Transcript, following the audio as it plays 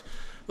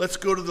Let's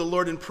go to the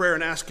Lord in prayer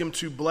and ask him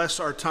to bless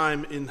our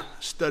time in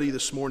study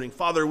this morning.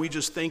 Father, we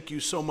just thank you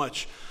so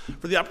much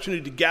for the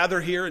opportunity to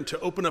gather here and to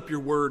open up your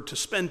word, to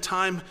spend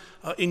time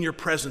in your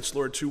presence,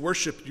 Lord, to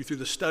worship you through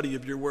the study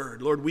of your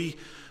word. Lord, we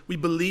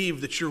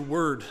believe that your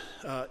word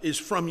is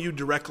from you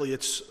directly.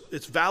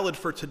 It's valid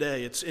for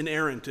today. It's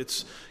inerrant.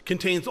 It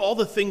contains all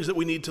the things that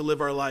we need to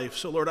live our life.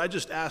 So, Lord, I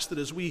just ask that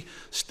as we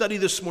study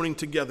this morning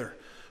together,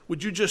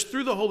 would you just,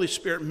 through the Holy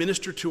Spirit,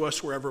 minister to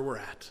us wherever we're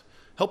at?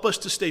 Help us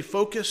to stay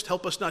focused.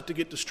 Help us not to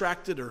get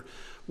distracted or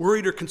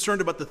worried or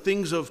concerned about the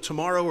things of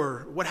tomorrow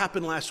or what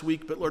happened last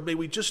week. But Lord, may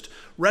we just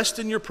rest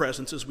in your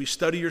presence as we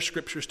study your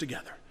scriptures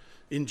together.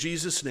 In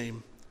Jesus'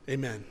 name,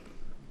 amen.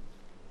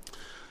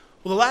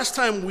 Well, the last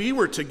time we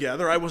were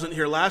together, I wasn't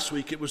here last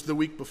week, it was the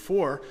week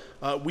before,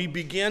 we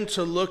began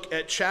to look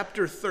at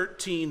chapter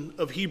 13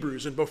 of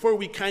Hebrews. And before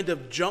we kind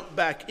of jump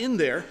back in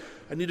there,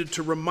 I needed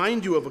to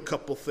remind you of a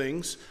couple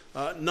things.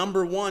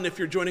 Number one, if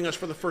you're joining us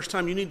for the first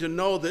time, you need to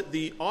know that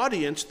the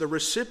audience, the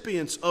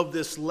recipients of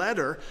this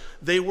letter,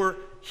 they were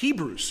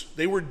Hebrews.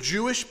 They were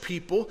Jewish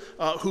people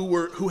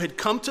who had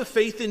come to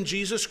faith in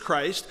Jesus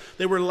Christ.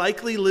 They were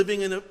likely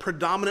living in a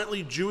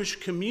predominantly Jewish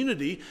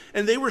community,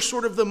 and they were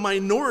sort of the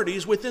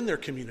minorities within their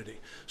community.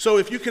 So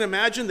if you can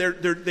imagine,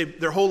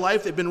 their whole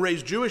life they've been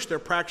raised Jewish, they're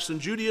practicing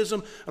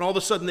Judaism, and all of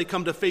a sudden they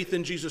come to faith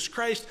in Jesus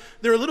Christ.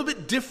 They're a little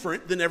bit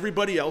different than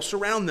everybody else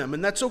around them,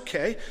 and that's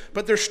okay,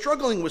 but they're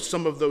struggling with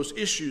some of those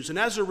issues. And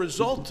as a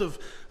result of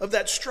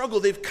that struggle,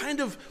 they're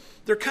kind of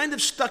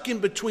stuck in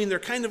between. They're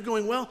kind of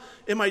going, well,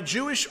 am I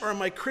Jewish or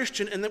am I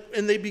Christian?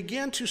 And they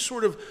began to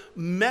sort of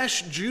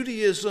mesh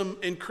Judaism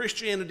and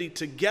Christianity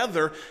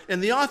together.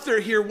 And the author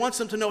here wants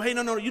them to know, hey,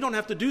 no, you don't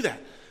have to do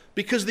that.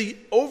 Because the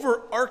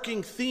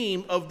overarching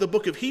theme of the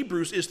book of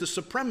Hebrews is the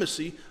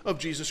supremacy of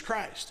Jesus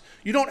Christ.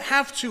 You don't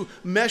have to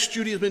mesh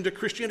Judaism into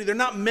Christianity. They're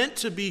not meant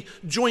to be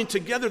joined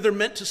together. They're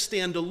meant to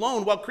stand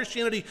alone. While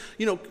Christianity,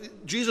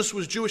 Jesus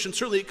was Jewish, and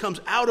certainly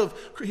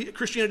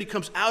Christianity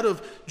comes out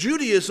of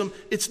Judaism,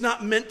 it's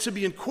not meant to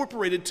be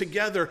incorporated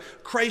together.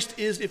 Christ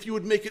is, if you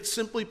would make it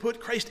simply put,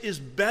 Christ is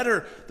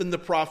better than the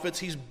prophets.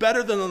 He's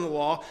better than the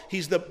law.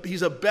 He's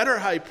a better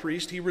high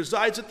priest. He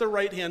resides at the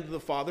right hand of the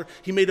Father.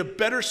 He made a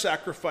better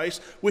sacrifice,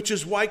 which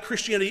is why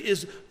Christianity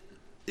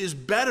is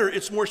better,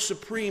 it's more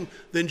supreme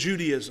than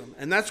Judaism.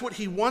 And that's what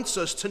he wants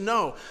us to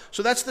know.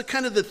 So that's the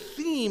kind of the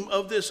theme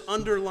of this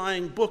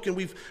underlying book. And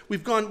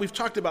we've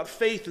talked about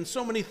faith and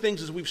so many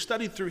things as we've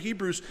studied through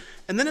Hebrews.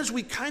 And then as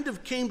we kind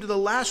of came to the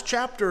last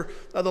chapter,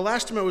 the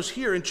last time I was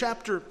here in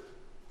chapter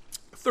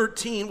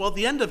 13, well, at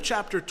the end of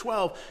chapter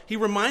 12, he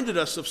reminded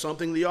us of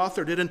something, the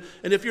author did. And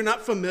if you're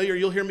not familiar,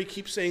 you'll hear me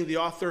keep saying the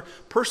author.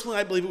 Personally,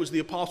 I believe it was the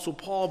Apostle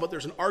Paul, but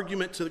there's an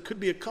argument it could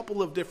be a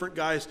couple of different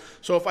guys.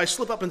 So if I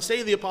slip up and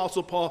say the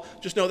Apostle Paul,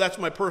 just know that's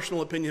my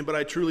personal opinion, but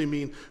I truly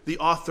mean the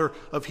author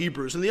of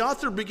Hebrews. And the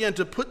author began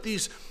to put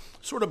these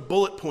sort of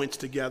bullet points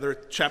together,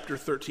 chapter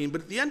 13. But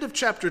at the end of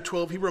chapter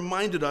 12, he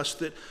reminded us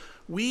that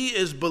we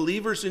as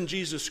believers in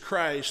Jesus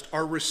Christ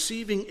are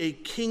receiving a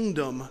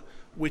kingdom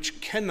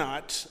which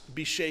cannot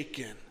be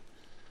shaken.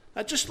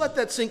 Now just let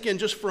that sink in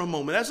just for a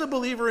moment. As a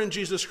believer in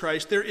Jesus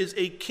Christ, there is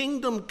a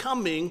kingdom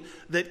coming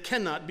that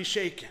cannot be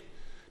shaken.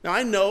 Now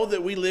I know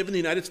that we live in the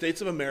United States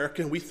of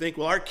America and we think,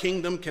 well, our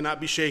kingdom cannot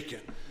be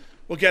shaken.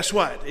 Well, guess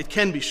what? It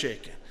can be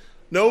shaken.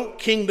 No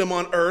kingdom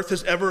on earth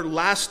has ever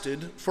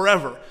lasted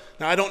forever.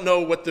 Now, I don't know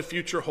what the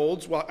future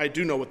holds. Well, I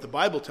do know what the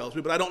Bible tells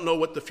me, but I don't know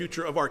what the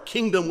future of our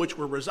kingdom, which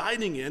we're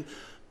residing in.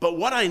 But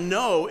what I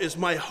know is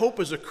my hope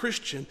as a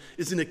Christian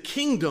is in a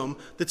kingdom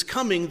that's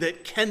coming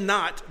that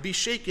cannot be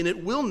shaken.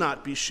 It will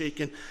not be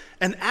shaken.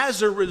 And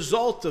as a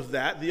result of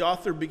that, the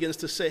author begins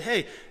to say,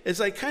 hey,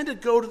 as I kind of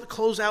go to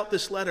close out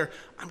this letter,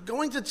 I'm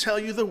going to tell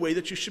you the way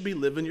that you should be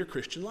living your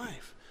Christian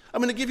life.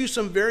 I'm going to give you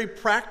some very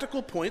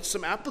practical points,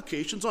 some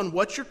applications on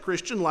what your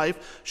Christian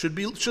life should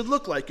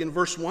look like. In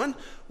verse 1,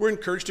 we're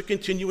encouraged to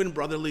continue in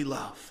brotherly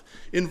love.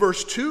 In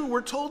verse 2,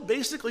 we're told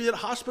basically that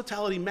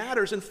hospitality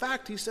matters. In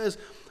fact, he says,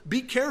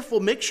 be careful,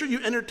 make sure you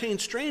entertain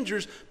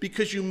strangers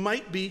because you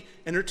might be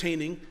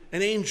entertaining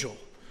an angel.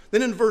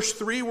 Then in verse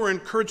 3, we're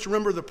encouraged to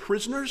remember the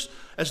prisoners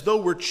as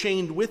though we're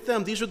chained with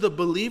them. These are the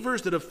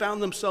believers that have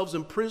found themselves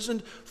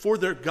imprisoned for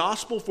their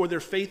gospel, for their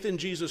faith in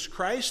Jesus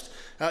Christ.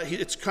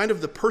 It's kind of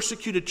the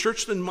persecuted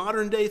church in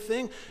modern day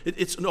thing.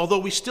 Although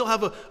we still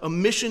have a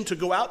mission to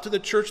go out to the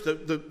church,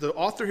 the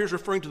author here is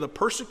referring to the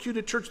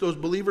persecuted church, those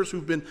believers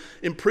who've been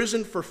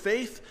imprisoned for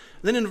faith.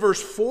 Then in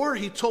verse 4,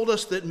 he told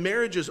us that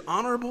marriage is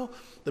honorable,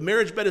 the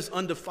marriage bed is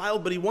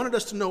undefiled, but he wanted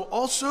us to know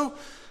also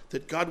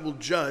that God will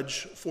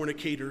judge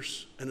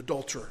fornicators and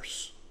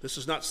adulterers. This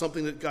is not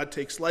something that God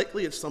takes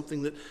lightly. It's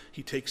something that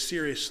he takes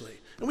seriously.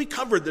 And we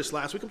covered this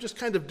last week. I'm just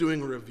kind of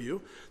doing a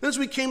review. Then as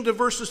we came to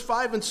verses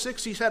 5 and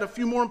 6, he's had a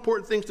few more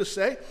important things to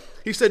say.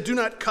 He said, do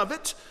not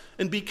covet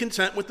and be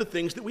content with the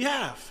things that we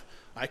have.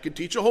 I could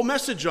teach a whole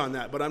message on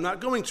that, but I'm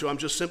not going to. I'm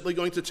just simply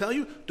going to tell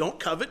you,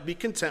 don't covet, be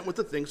content with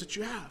the things that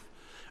you have.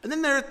 And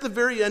then there at the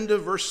very end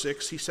of verse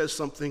 6, he says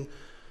something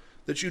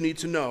that you need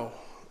to know.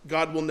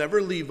 God will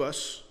never leave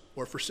us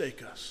or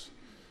forsake us.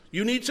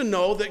 You need to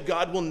know that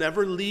God will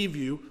never leave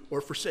you or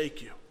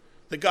forsake you.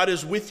 That God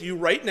is with you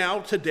right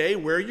now, today,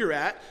 where you're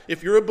at.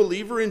 If you're a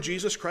believer in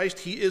Jesus Christ,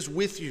 he is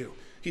with you.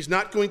 He's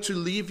not going to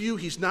leave you.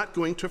 He's not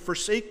going to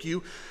forsake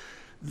you.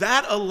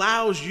 That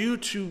allows you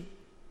to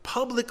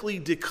publicly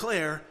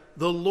declare,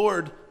 the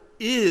Lord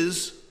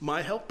is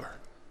my helper.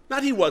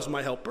 Not he was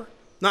my helper.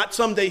 Not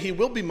someday he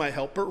will be my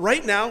helper.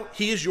 Right now,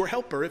 he is your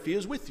helper if he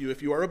is with you,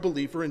 if you are a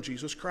believer in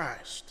Jesus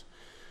Christ.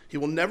 He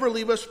will never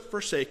leave us,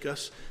 forsake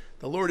us.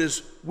 The Lord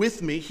is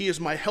with me. He is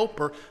my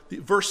helper. The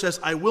verse says,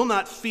 I will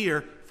not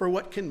fear, for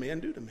what can man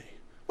do to me?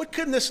 What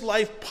can this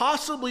life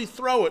possibly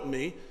throw at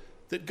me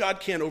that God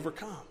can't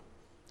overcome?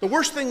 The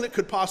worst thing that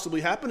could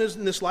possibly happen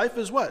in this life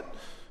is what?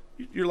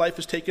 Your life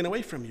is taken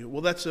away from you.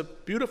 Well, that's a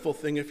beautiful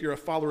thing if you're a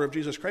follower of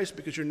Jesus Christ,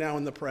 because you're now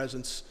in the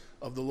presence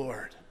of the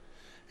Lord.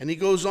 And he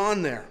goes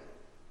on there.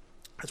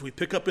 As we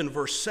pick up in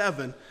verse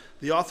 7,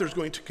 the author is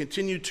going to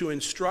continue to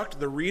instruct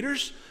the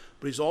readers,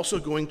 but he's also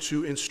going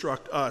to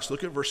instruct us.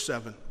 Look at verse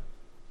 7.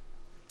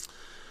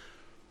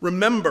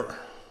 Remember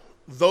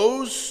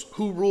those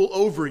who rule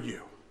over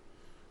you,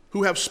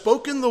 who have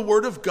spoken the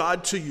word of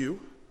God to you,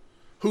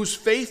 whose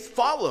faith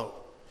follow,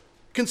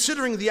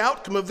 considering the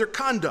outcome of their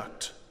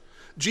conduct.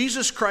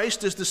 Jesus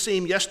Christ is the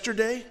same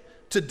yesterday,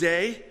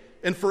 today,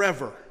 and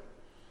forever.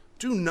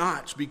 Do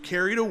not be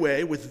carried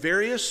away with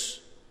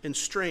various and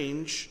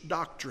strange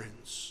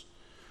doctrines.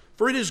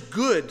 For it is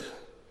good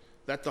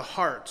that the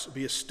heart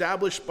be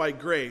established by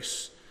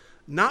grace,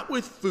 not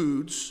with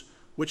foods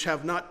which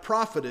have not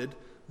profited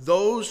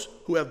those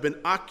who have been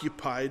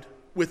occupied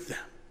with them.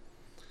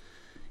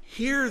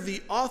 Here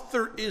the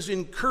author is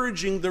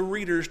encouraging the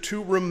readers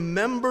to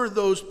remember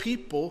those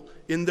people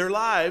in their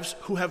lives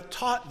who have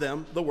taught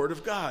them the word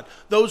of God,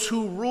 those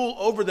who rule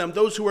over them,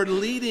 those who are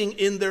leading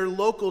in their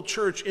local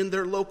church, in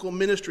their local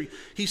ministry.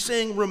 He's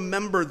saying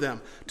remember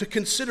them, to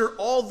consider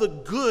all the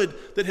good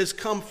that has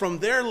come from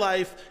their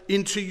life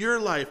into your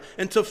life,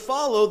 and to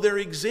follow their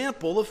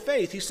example of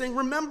faith. He's saying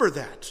remember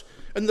that.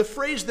 And the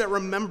phrase that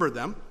remember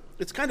them,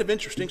 it's kind of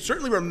interesting.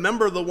 Certainly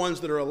remember the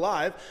ones that are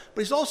alive,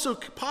 but he's also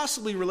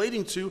possibly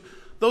relating to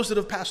those that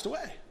have passed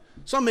away.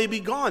 Some may be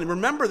gone.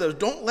 Remember those.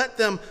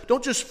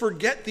 Don't just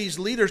forget these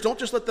leaders. Don't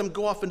just let them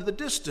go off into the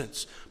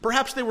distance.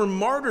 Perhaps they were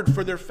martyred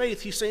for their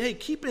faith. He's saying, hey,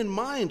 keep in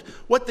mind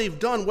what they've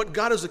done, what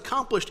God has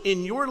accomplished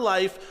in your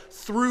life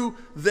through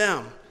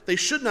them. They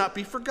should not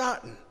be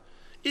forgotten.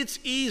 It's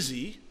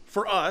easy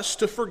for us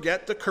to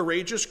forget the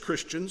courageous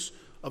Christians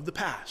of the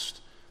past.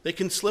 They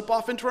can slip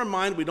off into our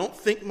mind. We don't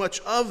think much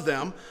of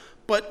them.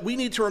 But we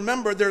need to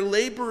remember their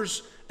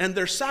labors and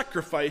their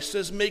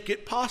sacrifices make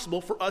it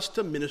possible for us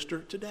to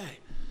minister today.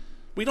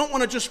 We don't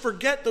want to just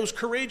forget those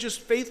courageous,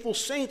 faithful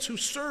saints who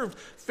served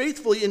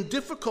faithfully in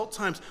difficult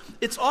times.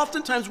 It's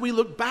oftentimes we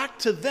look back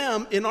to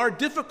them in our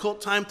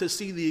difficult time to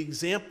see the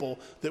example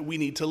that we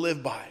need to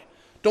live by.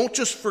 Don't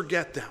just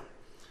forget them.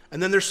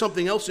 And then there's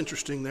something else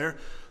interesting there.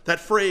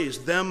 That phrase,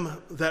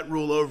 them that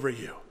rule over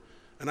you.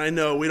 And I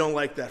know we don't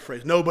like that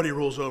phrase. Nobody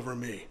rules over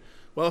me.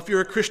 Well, if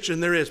you're a Christian,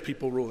 there is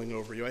people ruling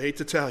over you. I hate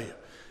to tell you.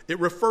 It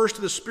refers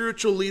to the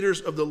spiritual leaders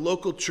of the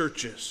local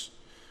churches.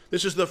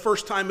 This is the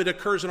first time it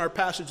occurs in our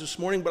passage this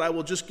morning, but I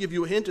will just give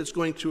you a hint. It's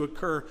going to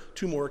occur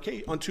two more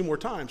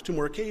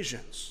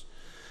occasions.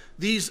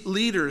 These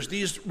leaders,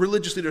 these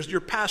religious leaders,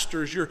 your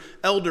pastors, your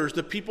elders,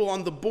 the people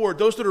on the board,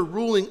 those that are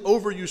ruling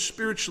over you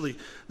spiritually,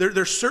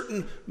 there's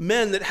certain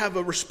men that have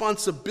a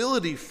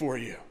responsibility for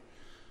you.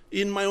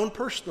 In my own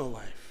personal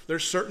life,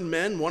 there's certain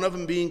men, one of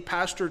them being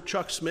Pastor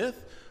Chuck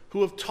Smith,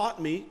 who have taught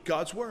me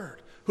God's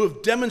word, who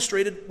have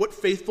demonstrated what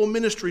faithful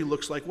ministry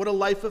looks like, what a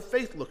life of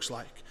faith looks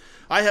like.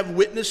 I have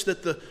witnessed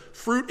the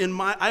fruit in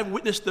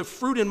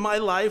my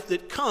life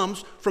that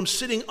comes from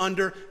sitting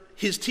under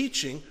his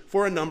teaching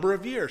for a number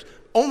of years.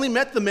 Only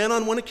met the man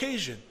on one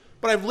occasion,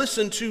 but I've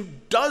listened to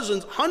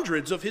dozens,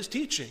 hundreds of his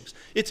teachings.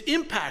 It's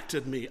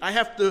impacted me. I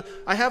have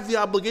the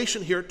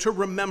obligation here to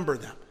remember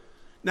them.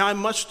 Now I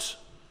must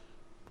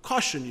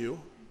caution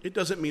you, it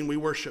doesn't mean we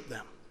worship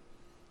them.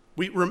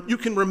 You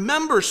can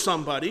remember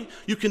somebody,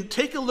 you can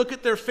take a look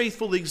at their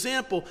faithful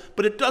example,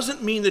 but it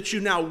doesn't mean that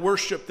you now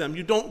worship them.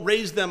 You don't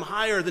raise them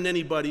higher than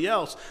anybody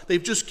else.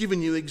 They've just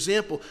given you an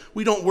example.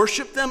 We don't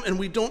worship them and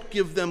we don't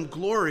give them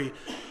glory,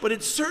 but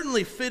it's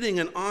certainly fitting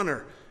and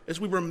honor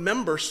as we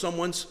remember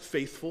someone's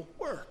faithful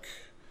work.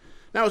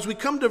 Now, as we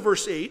come to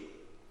verse 8,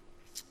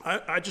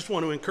 I just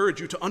want to encourage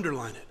you to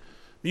underline it.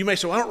 You may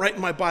say, well, I don't write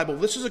in my Bible.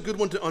 This is a good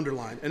one to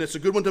underline, and it's a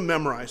good one to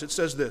memorize. It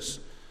says this: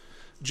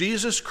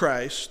 Jesus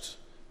Christ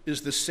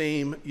is the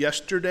same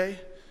yesterday,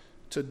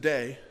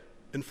 today,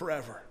 and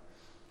forever.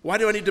 Why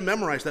do I need to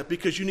memorize that?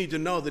 Because you need to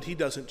know that he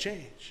doesn't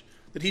change,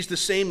 that he's the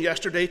same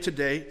yesterday,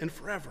 today, and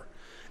forever.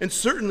 And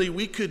certainly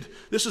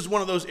this is one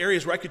of those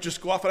areas where I could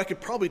just go off and I could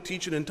probably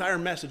teach an entire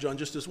message on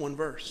just this one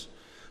verse.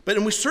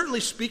 And we're certainly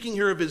speaking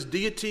here of his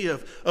deity,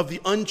 of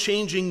the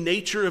unchanging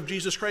nature of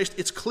Jesus Christ.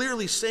 It's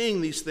clearly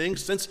saying these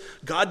things. Since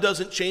God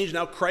doesn't change,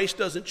 now Christ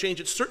doesn't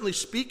change. It's certainly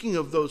speaking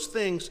of those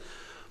things.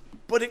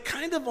 But it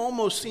kind of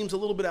almost seems a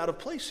little bit out of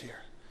place here.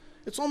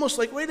 It's almost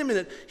like, wait a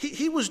minute,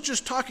 he was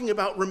just talking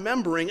about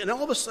remembering, and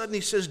all of a sudden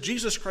he says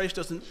Jesus Christ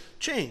doesn't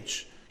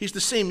change. He's the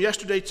same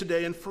yesterday,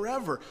 today, and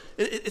forever.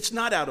 It's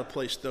not out of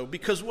place, though,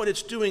 because what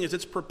it's doing is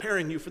it's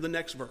preparing you for the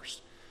next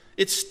verse.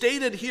 It's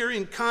stated here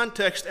in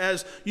context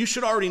as you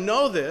should already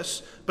know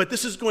this, but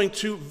this is going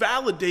to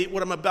validate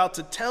what I'm about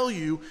to tell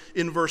you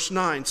in verse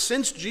 9.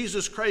 Since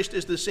Jesus Christ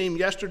is the same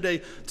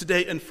yesterday,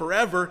 today, and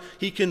forever,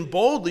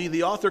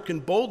 the author can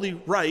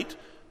boldly write,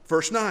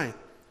 verse 9,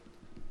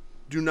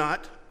 do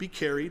not be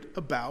carried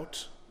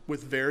about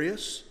with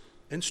various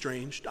and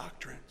strange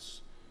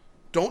doctrines.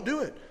 Don't do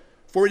it.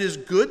 For it is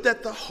good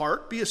that the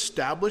heart be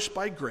established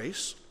by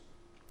grace,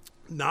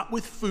 not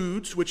with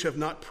foods which have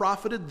not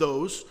profited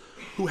those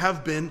who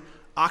have been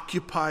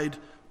occupied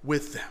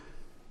with them.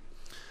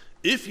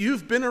 If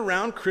you've been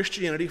around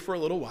Christianity for a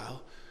little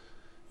while,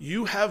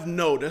 you have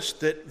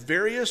noticed that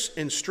various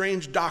and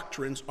strange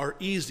doctrines are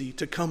easy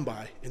to come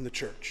by in the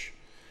church.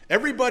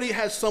 Everybody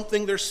has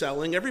something they're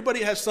selling.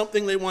 Everybody has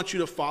something they want you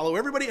to follow.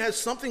 Everybody has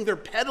something they're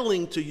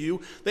peddling to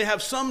you. They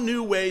have some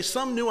new way,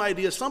 some new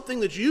idea, something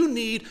that you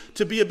need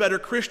to be a better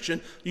Christian.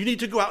 You need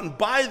to go out and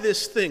buy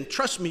this thing.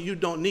 Trust me, you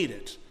don't need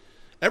it.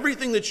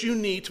 Everything that you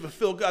need to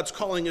fulfill God's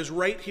calling is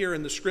right here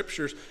in the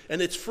scriptures,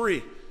 and it's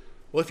free.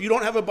 Well, if you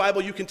don't have a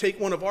Bible, you can take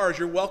one of ours.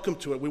 You're welcome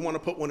to it. We want to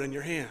put one in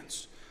your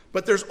hands.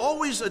 But there's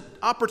always an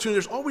opportunity,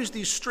 there's always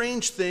these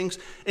strange things.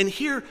 And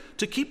here,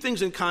 to keep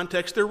things in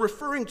context, they're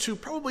referring to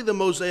probably the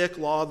Mosaic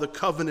Law, the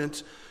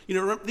covenant. You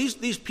know,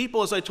 these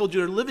people, as I told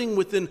you, are living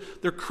within,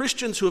 they're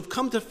Christians who have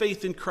come to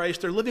faith in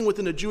Christ. They're living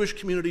within a Jewish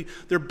community.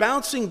 They're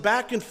bouncing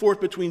back and forth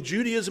between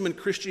Judaism and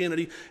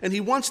Christianity. And he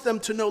wants them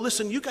to know,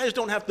 listen, you guys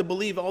don't have to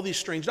believe all these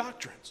strange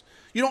doctrines.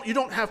 You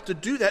don't have to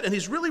do that. And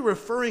he's really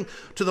referring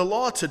to the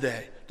law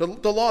today,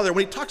 the law there.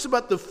 When he talks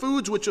about the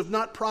foods which have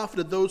not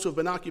profited those who have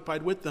been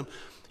occupied with them,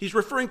 he's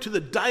referring to the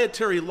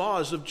dietary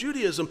laws of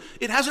Judaism.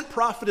 It hasn't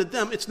profited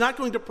them. It's not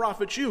going to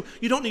profit you.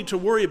 You don't need to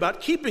worry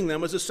about keeping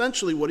them, is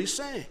essentially what he's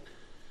saying.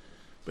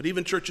 But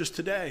even churches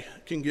today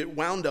can get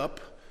wound up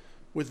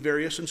with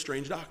various and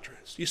strange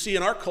doctrines. You see,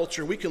 in our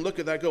culture, we can look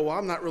at that and go, well,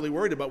 I'm not really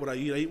worried about what I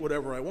eat. I eat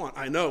whatever I want.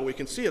 I know, we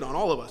can see it on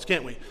all of us,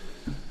 can't we?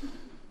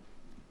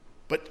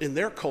 But in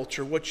their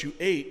culture, what you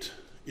ate,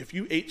 if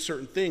you ate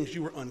certain things,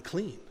 you were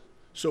unclean.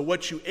 So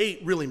what you ate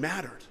really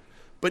mattered.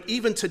 But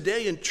even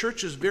today in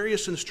churches,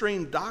 various and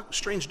strange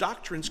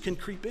doctrines can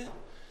creep in.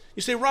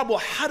 You say, Rob, well,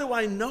 how do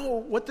I know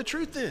what the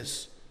truth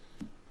is?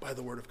 By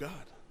the Word of God.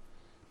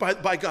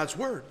 By God's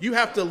Word. You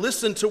have to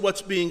listen to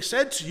what's being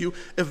said to you,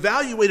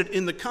 evaluate it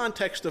in the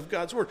context of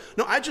God's Word.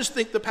 No, I just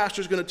think the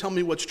pastor's going to tell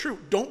me what's true.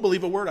 Don't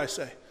believe a word I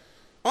say.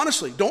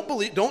 Honestly,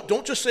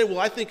 don't just say, well,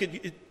 I think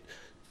it.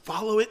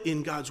 Follow it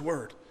in God's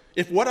Word.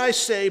 If what I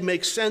say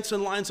makes sense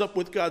and lines up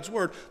with God's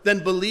Word,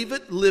 then believe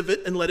it, live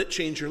it, and let it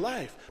change your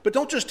life. But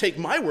don't just take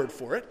my word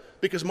for it,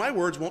 because my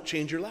words won't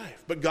change your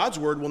life. But God's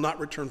Word will not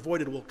return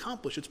void. It will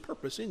accomplish its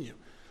purpose in you.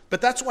 But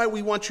that's why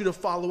we want you to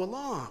follow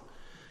along.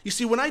 You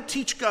see, when I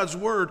teach God's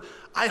Word,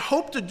 I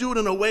hope to do it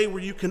in a way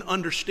where you can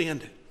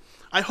understand it.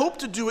 I hope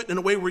to do it in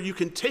a way where you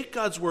can take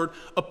God's Word,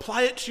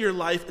 apply it to your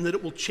life, and that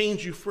it will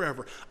change you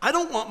forever. I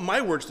don't want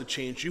my words to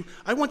change you.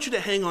 I want you to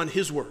hang on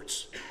His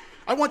words.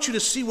 I want you to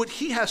see what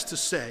He has to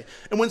say.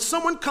 And when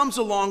someone comes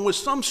along with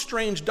some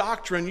strange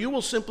doctrine, you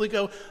will simply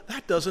go,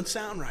 that doesn't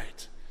sound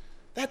right.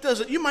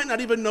 You might not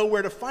even know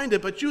where to find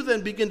it, but you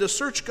then begin to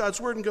search God's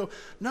Word and go,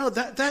 no,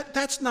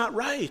 that's not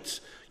right.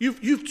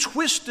 You've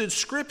twisted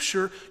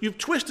Scripture. You've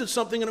twisted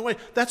something in a way.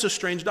 That's a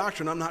strange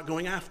doctrine. I'm not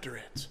going after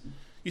it.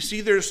 You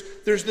see, there's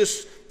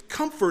this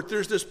comfort,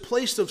 there's this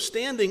place of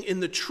standing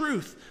in the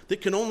truth that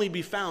can only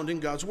be found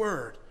in God's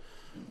Word.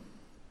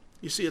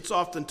 You see, it's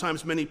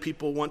oftentimes many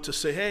people want to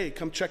say, hey,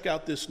 come check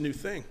out this new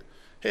thing.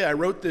 Hey, I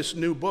wrote this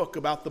new book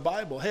about the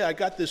Bible. Hey, I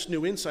got this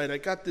new insight. I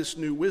got this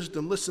new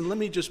wisdom. Listen, let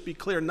me just be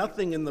clear.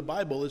 Nothing in the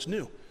Bible is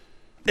new.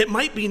 It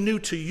might be new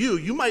to you.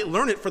 You might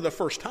learn it for the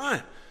first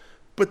time.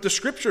 But the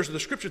scriptures are the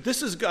scriptures.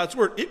 This is God's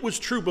Word. It was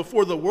true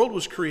before the world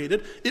was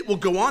created. It will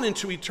go on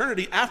into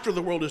eternity after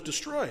the world is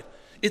destroyed.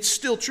 It's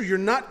still true.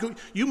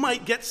 You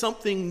might get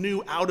something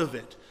new out of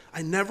it.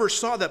 I never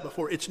saw that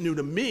before. It's new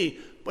to me,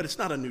 but it's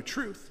not a new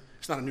truth.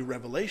 It's not a new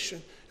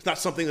revelation. It's not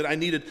something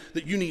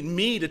that you need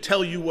me to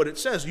tell you what it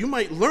says. You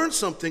might learn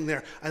something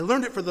there. I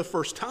learned it for the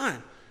first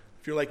time.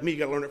 If you're like me, you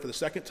got to learn it for the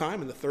second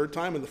time and the third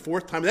time and the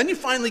fourth time. And then you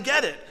finally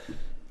get it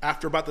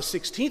after about the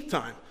 16th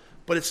time.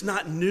 But it's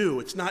not new.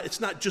 It's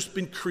not just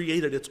been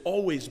created. It's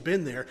always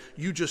been there.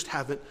 You just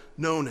haven't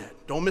known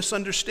it. Don't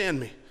misunderstand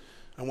me.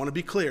 I want to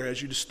be clear.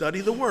 As you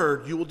study the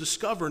Word, you will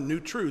discover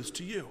new truths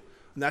to you.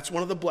 And that's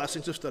one of the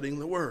blessings of studying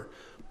the Word.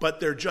 But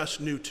they're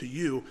just new to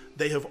you.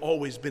 They have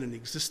always been in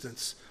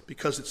existence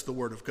because it's the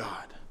Word of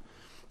God.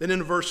 Then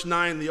in verse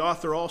 9, the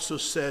author also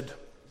said,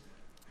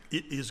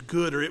 it is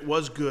good, or it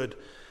was good,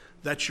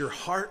 that your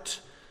heart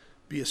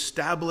be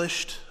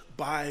established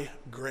by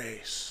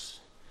grace.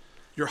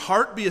 Your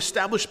heart be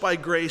established by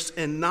grace,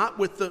 and not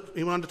with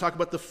he wanted to talk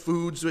about the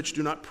foods which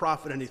do not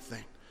profit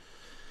anything.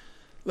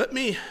 Let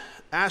me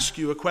ask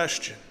you a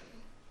question.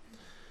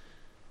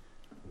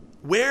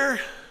 Where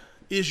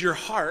is your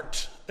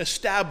heart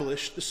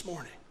established this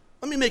morning?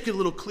 Let me make it a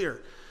little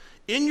clearer.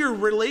 In your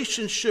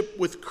relationship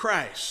with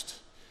Christ,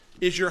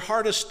 is your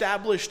heart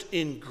established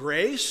in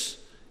grace,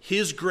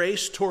 his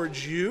grace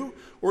towards you,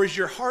 or is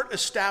your heart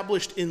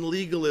established in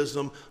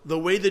legalism, the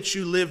way that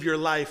you live your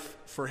life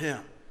for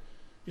him?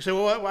 You say,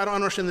 well, I don't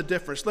understand the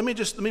difference. Let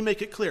me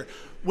make it clear.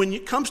 When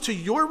it comes to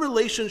your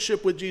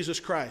relationship with Jesus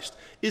Christ,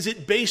 is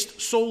it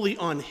based solely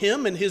on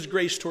him and his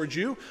grace towards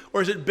you,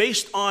 or is it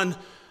based on,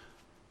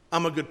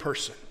 I'm a good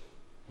person?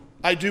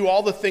 I do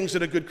all the things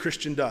that a good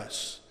Christian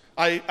does.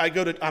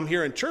 I'm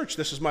here in church.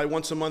 This is my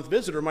once a month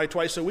visit or my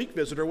twice a week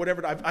visit or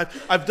whatever.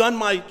 I've done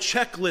my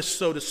checklist,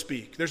 so to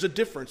speak. There's a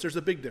difference. There's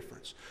a big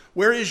difference.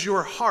 Where is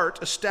your heart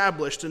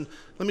established? And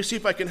let me see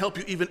if I can help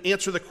you even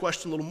answer the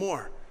question a little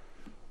more.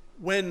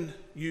 When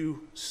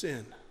you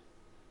sin,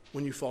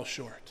 when you fall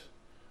short,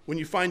 when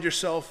you find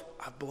yourself,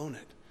 I've blown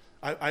it.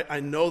 I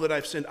know that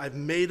I've sinned. I've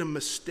made a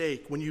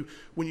mistake. When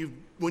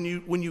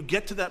you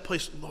get to that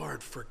place,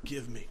 Lord,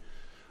 forgive me.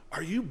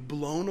 Are you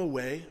blown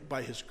away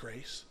by his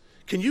grace?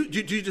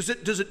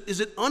 Is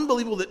it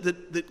unbelievable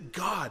that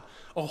God,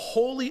 a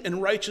holy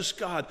and righteous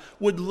God,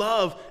 would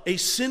love a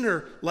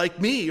sinner like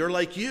me or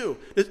like you?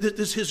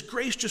 Does his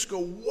grace just go,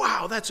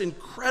 wow, that's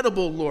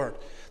incredible, Lord,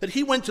 that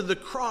he went to the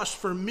cross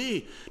for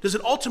me? Does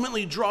it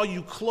ultimately draw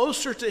you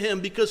closer to him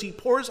because he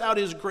pours out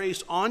his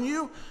grace on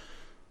you?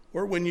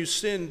 Or when you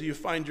sin, do you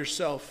find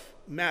yourself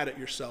mad at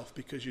yourself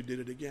because you did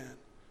it again?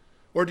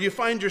 Or do you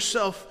find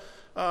yourself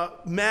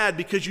mad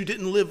because you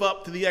didn't live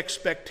up to the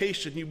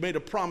expectation? You made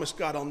a promise,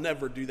 God, I'll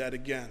never do that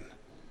again.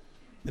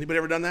 Anybody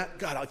ever done that?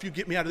 God, if you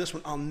get me out of this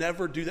one, I'll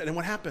never do that. And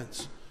what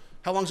happens?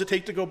 How long does it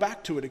take to go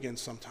back to it again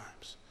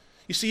sometimes?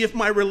 You see, if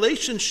my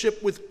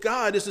relationship with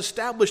God is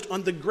established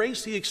on the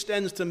grace he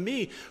extends to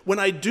me, when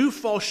I do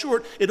fall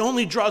short, it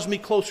only draws me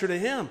closer to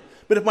him.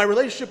 But if my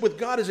relationship with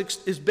God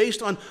is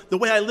based on the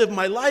way I live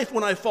my life,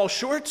 when I fall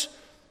short,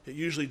 it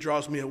usually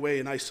draws me away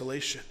in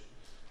isolation.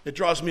 It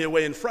draws me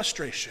away in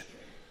frustration.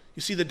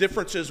 You see, the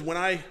difference is when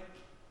I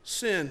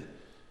sin,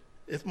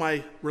 if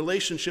my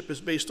relationship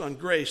is based on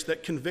grace,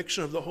 that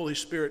conviction of the Holy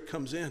Spirit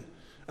comes in,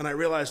 and I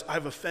realize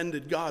I've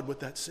offended God with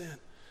that sin.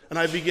 And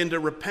I begin to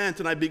repent,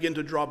 and I begin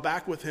to draw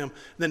back with him.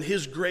 Then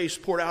his grace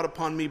poured out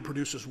upon me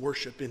produces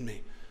worship in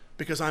me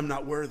because I'm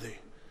not worthy.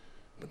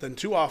 But then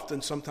too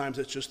often, sometimes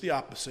it's just the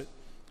opposite.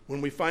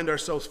 When we find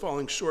ourselves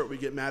falling short, we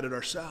get mad at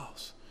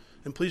ourselves.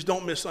 And please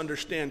don't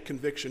misunderstand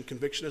conviction.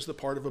 Conviction is the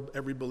part of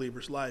every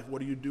believer's life.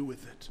 What do you do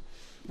with it?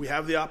 We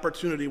have the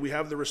opportunity, we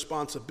have the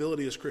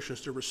responsibility as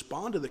Christians to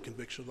respond to the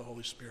conviction of the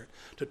Holy Spirit,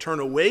 to turn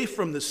away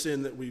from the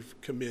sin that we've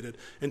committed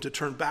and to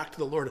turn back to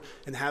the Lord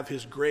and have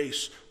his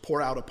grace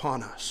pour out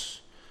upon us.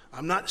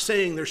 I'm not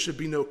saying there should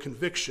be no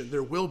conviction.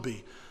 There will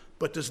be.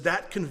 But does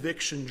that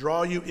conviction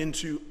draw you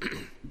into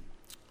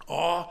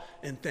awe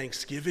and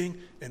thanksgiving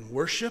and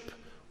worship?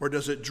 Or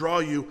does it draw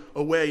you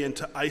away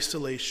into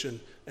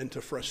isolation and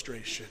to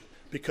frustration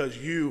because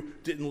you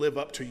didn't live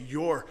up to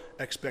your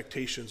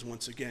expectations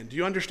once again? Do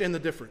you understand the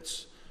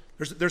difference?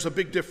 There's a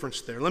big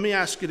difference there. Let me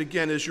ask it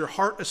again. Is your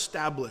heart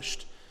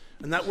established?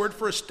 And that word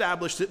for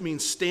established, it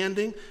means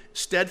standing,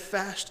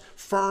 steadfast,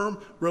 firm,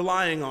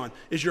 relying on.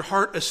 Is your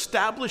heart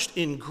established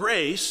in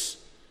grace,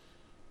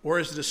 or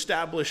is it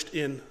established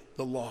in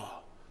the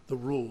law, the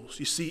rules?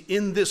 You see,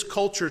 in this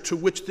culture to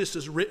which this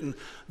is written,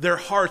 their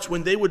hearts,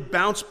 when they would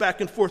bounce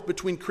back and forth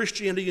between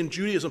Christianity and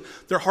Judaism,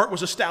 their heart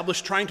was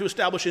established, trying to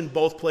establish in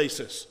both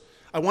places.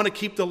 I want to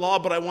keep the law,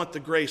 but I want the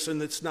grace, and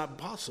it's not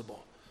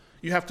possible.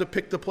 You have to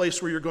pick the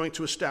place where you're going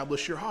to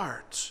establish your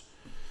hearts.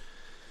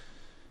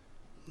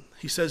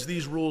 He says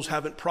these rules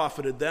haven't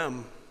profited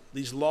them.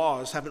 These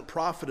laws haven't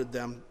profited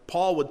them.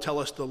 Paul would tell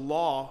us the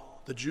law,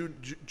 the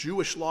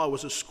Jewish law,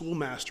 was a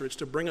schoolmaster. It's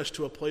to bring us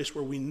to a place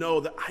where we know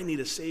that I need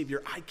a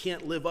Savior. I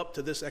can't live up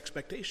to this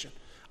expectation.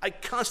 I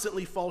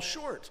constantly fall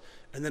short.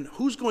 And then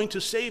who's going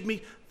to save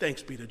me?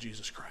 Thanks be to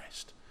Jesus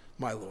Christ,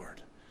 my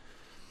Lord.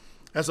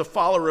 As a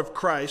follower of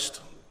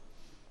Christ,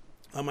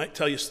 I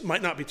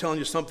might not be telling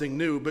you something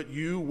new, but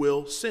you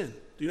will sin.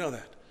 Do you know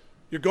that?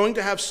 You're going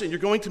to have sin. You're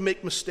going to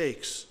make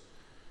mistakes.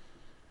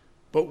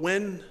 But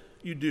when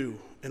you do,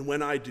 and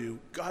when I do,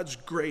 God's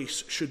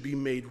grace should be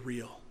made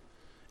real.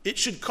 It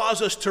should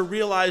cause us to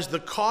realize the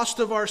cost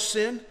of our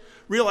sin,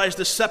 realize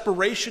the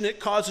separation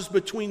it causes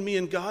between me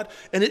and God,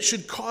 and it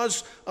should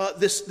cause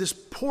this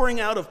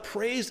pouring out of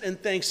praise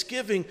and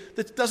thanksgiving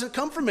that doesn't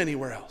come from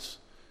anywhere else.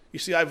 You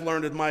see, I've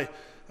learned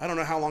I don't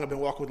know how long I've been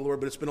walking with the Lord,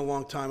 but it's been a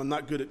long time. I'm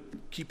not good at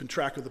keeping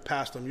track of the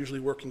past. I'm usually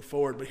working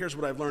forward. But here's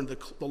what I've learned.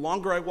 The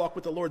longer I walk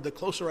with the Lord, the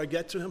closer I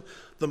get to him,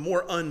 the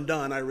more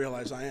undone I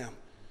realize I am.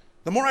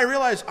 The more I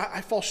realize I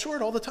fall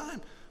short all the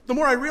time. The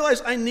more I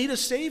realize I need a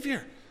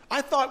Savior.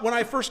 I thought when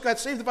I first got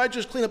saved, if I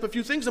just clean up a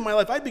few things in my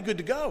life, I'd be good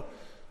to go.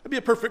 I'd be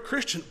a perfect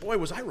Christian. Boy,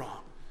 was I wrong.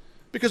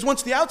 Because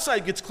once the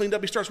outside gets cleaned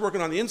up, he starts working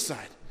on the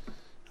inside.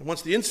 And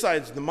once the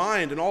inside's the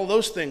mind and all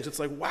those things, it's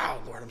like, wow,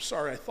 Lord, I'm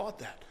sorry I thought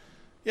that.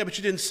 Yeah, but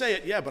you didn't say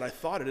it. Yeah, but I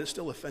thought it. It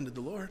still offended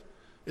the Lord.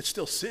 It's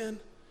still sin.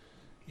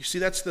 You see,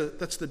 that's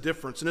the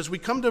difference. And as we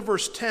come to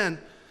verse 10,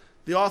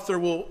 the author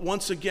will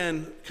once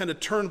again kind of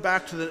turn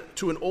back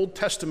to an Old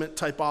Testament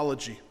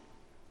typology.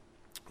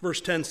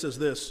 Verse 10 says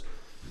this: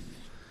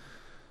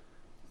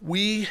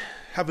 "We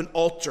have an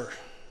altar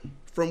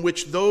from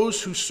which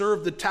those who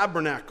serve the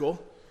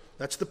tabernacle,"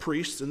 that's the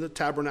priests in the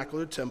tabernacle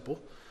or the temple,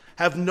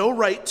 "have no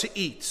right to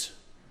eat.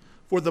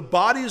 For the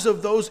bodies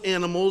of those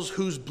animals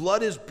whose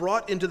blood is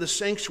brought into the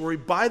sanctuary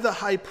by the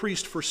high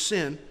priest for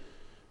sin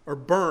are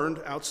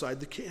burned outside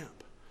the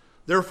camp.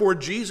 Therefore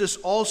Jesus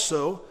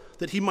also,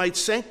 that he might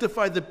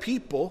sanctify the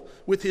people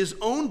with his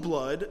own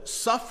blood,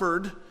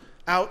 suffered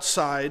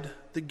outside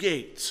the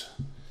gate."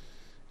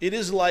 It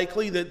is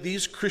likely that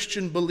these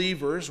Christian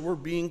believers were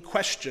being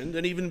questioned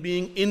and even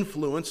being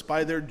influenced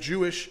by their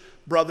Jewish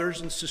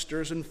brothers and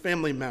sisters and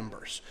family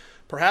members.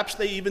 Perhaps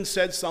they even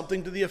said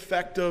something to the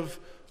effect of,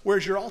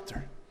 "Where's your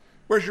altar?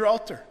 Where's your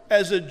altar?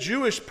 As a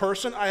Jewish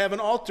person, I have an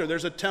altar.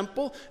 There's a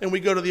temple, and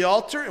we go to the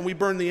altar, and we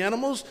burn the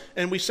animals,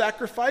 and we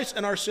sacrifice,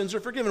 and our sins are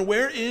forgiven.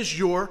 Where is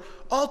your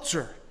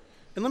altar?"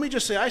 And let me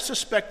just say, I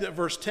suspect that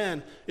verse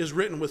 10 is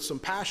written with some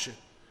passion.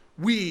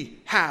 We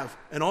have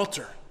an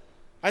altar.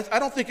 I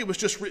don't think it was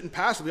just written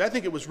passively. I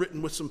think it was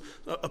written with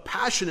a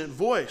passionate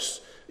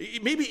voice,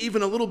 maybe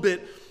even a little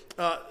bit,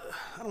 I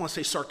don't want to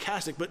say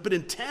sarcastic, but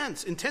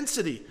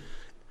intensity.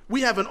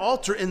 We have an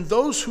altar, and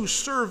those who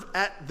serve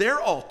at their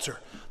altar,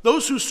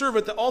 those who serve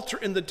at the altar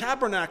in the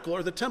tabernacle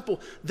or the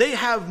temple, they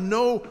have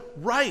no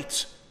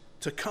right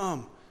to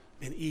come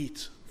and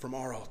eat from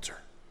our altar.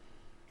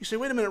 You say,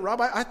 wait a minute,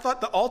 Rob, I thought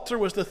the altar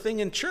was the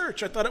thing in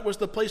church. I thought it was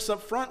the place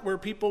up front where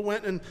people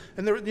went and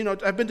there,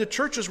 I've been to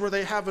churches where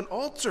they have an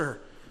altar.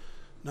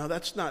 No,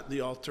 that's not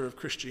the altar of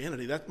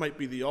Christianity. That might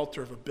be the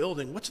altar of a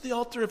building. What's the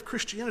altar of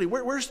Christianity?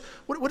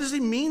 What does he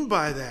mean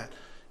by that?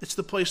 It's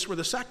the place where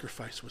the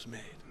sacrifice was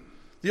made.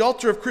 The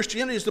altar of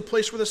Christianity is the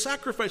place where the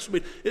sacrifice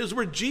was made. It is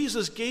where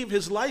Jesus gave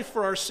his life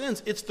for our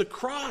sins. It's the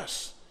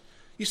cross.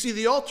 You see,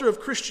 the altar of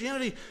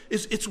Christianity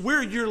it's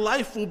where your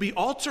life will be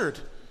altered.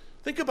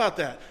 Think about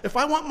that. If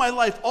I want my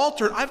life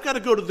altered, I've got to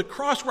go to the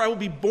cross where I will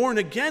be born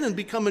again and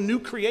become a new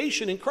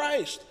creation in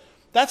Christ.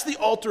 That's the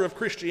altar of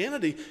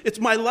Christianity. It's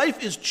my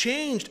life is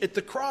changed at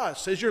the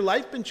cross. Has your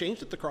life been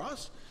changed at the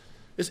cross?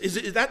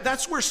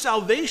 That's where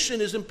salvation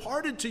is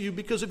imparted to you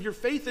because of your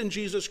faith in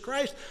Jesus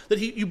Christ, that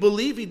you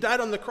believe he died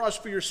on the cross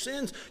for your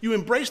sins. You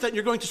embrace that, and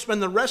you're going to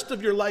spend the rest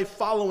of your life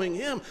following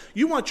him.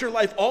 You want your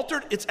life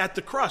altered? It's at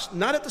the cross,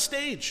 not at the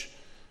stage.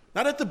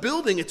 Not at the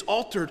building. It's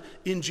altered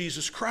in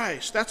Jesus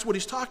Christ. That's what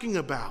he's talking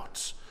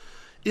about.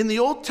 In the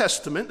Old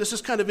Testament, this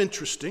is kind of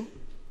interesting.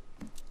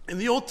 In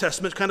the Old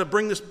Testament, kind of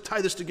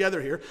tie this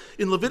together here,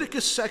 in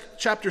Leviticus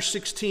chapter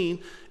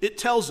 16, it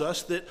tells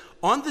us that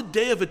on the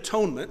Day of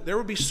Atonement, there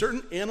would be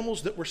certain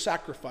animals that were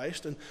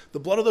sacrificed, and the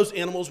blood of those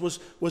animals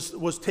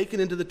was taken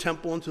into the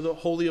temple, into the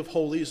Holy of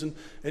Holies,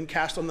 and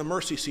cast on the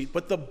mercy seat.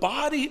 But the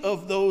body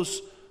of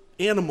those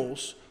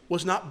animals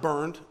was not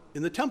burned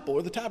in the temple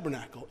or the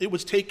tabernacle. It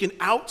was taken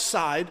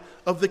outside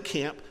of the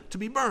camp to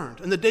be burned.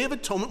 And the Day of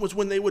Atonement was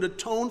when they would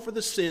atone for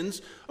the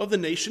sins of the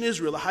nation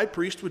Israel. The high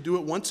priest would do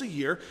it once a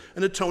year,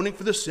 and atoning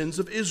for the sins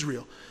of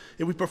Israel.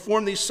 And we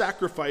perform these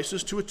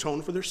sacrifices to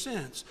atone for their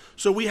sins.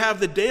 So we have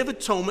the Day of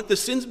Atonement, the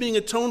sins being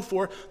atoned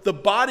for, the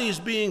bodies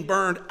being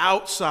burned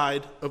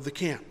outside of the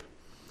camp.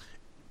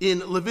 In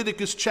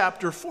Leviticus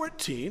chapter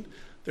 14,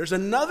 there's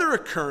another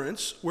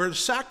occurrence where the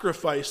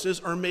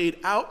sacrifices are made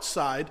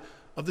outside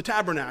of the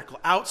tabernacle,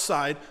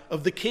 outside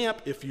of the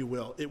camp, if you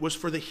will. It was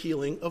for the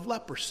healing of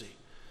leprosy.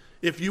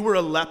 If you were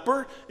a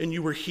leper and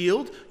you were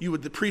healed,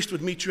 the priest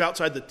would meet you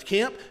outside the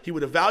camp, he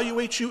would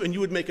evaluate you, and you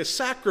would make a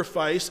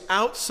sacrifice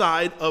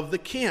outside of the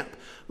camp.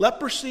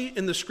 Leprosy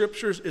in the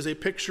scriptures is a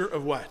picture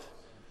of what?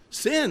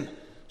 Sin.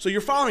 So you're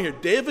following here.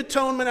 Day of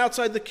Atonement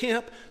outside the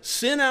camp,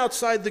 sin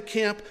outside the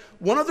camp.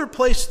 One other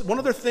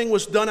thing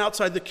was done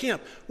outside the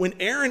camp. When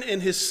Aaron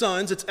and his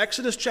sons, it's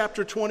Exodus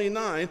chapter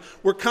 29,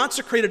 were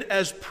consecrated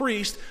as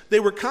priests,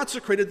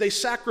 they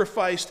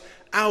sacrificed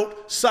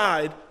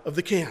outside of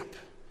the camp.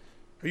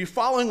 Are you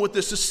following what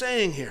this is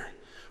saying here?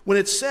 When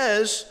it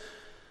says,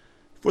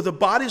 for the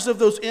bodies of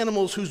those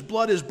animals whose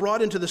blood is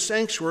brought into the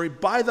sanctuary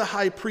by the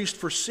high priest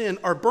for sin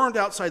are burned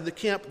outside the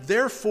camp,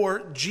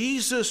 therefore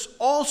Jesus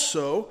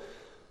also,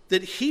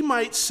 that he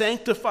might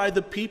sanctify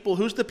the people.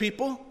 Who's the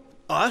people?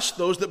 Us,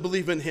 those that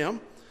believe in him.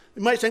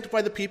 He might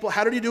sanctify the people.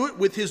 How did he do it?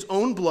 With his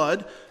own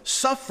blood,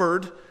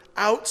 suffered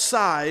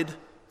outside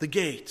the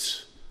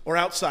gates or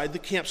outside the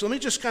camp. So let me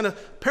just kind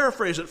of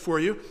paraphrase it for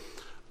you.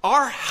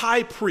 Our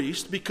high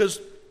priest, because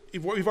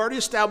we've already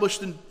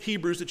established in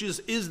Hebrews that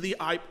Jesus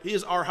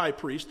is our high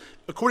priest,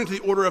 according to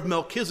the order of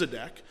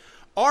Melchizedek.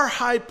 Our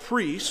high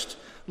priest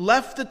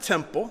left the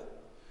temple.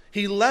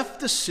 He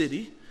left the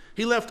city.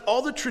 He left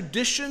all the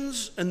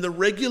traditions and the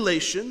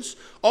regulations,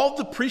 all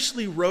the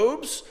priestly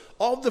robes,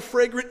 all the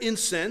fragrant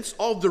incense,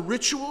 all the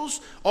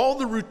rituals, all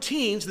the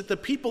routines that the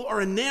people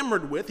are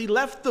enamored with. He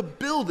left the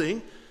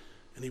building,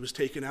 and he was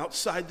taken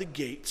outside the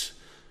gates,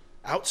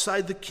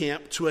 outside the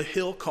camp, to a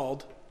hill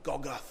called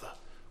Golgotha,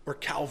 or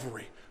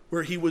Calvary,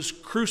 where he was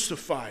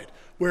crucified,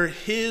 where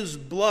his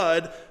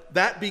blood,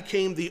 that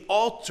became the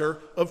altar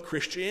of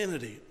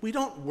Christianity. We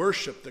don't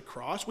worship the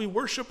cross. We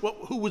worship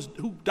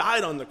who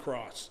died on the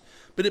cross.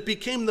 But it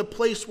became the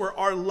place where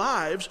our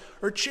lives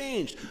are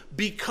changed.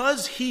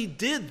 Because he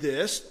did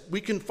this,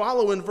 we can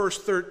follow in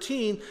verse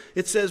 13.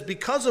 It says,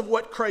 because of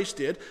what Christ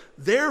did,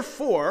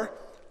 therefore,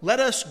 let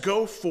us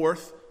go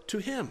forth to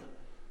him.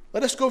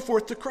 Let us go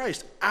forth to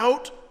Christ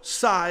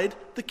outside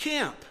the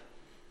camp,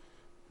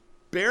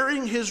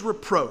 bearing his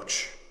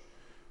reproach.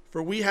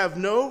 For we have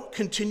no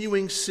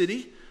continuing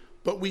city,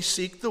 but we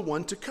seek the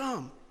one to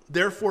come.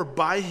 Therefore,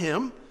 by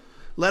him,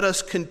 let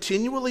us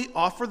continually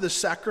offer the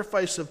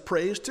sacrifice of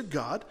praise to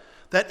God,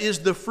 that is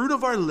the fruit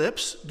of our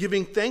lips,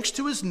 giving thanks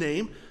to his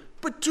name,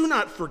 but do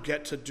not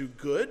forget to do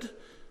good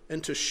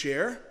and to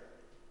share,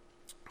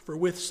 for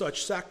with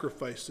such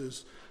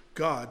sacrifices,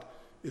 God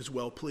is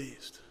well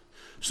pleased.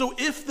 So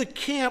if the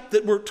camp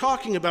that we're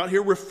talking about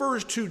here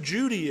refers to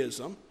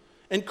Judaism,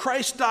 and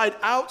Christ died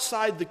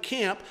outside the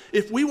camp,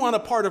 if we want a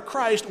part of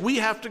Christ, we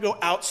have to go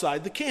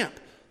outside the camp.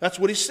 That's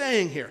what he's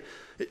saying here.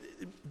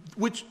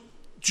 Which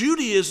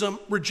Judaism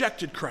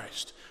rejected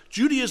Christ.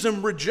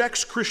 Judaism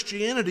rejects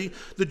Christianity.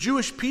 The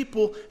Jewish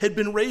people had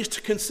been raised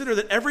to consider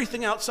that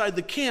everything outside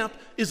the camp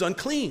is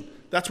unclean.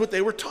 That's what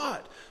they were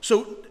taught.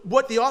 So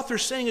what the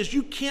author's saying is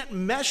you can't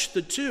mesh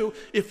the two.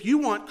 If you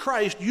want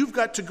Christ, you've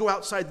got to go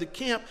outside the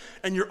camp,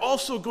 and you're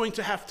also going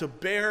to have to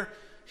bear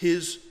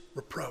his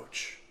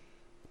reproach.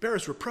 Bear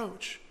his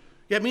reproach.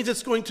 Yeah, it means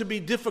it's going to be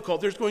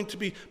difficult. There's going to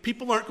be,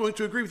 people aren't going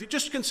to agree with you.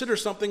 Just consider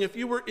something. If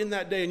you were in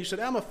that day and you said,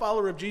 I'm a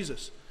follower of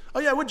Jesus. Oh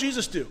yeah, what'd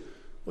Jesus do?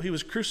 Well, he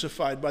was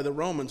crucified by the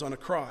Romans on a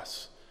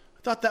cross.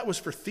 I thought that was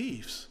for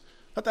thieves.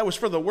 I thought that was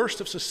for the worst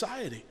of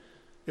society.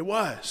 It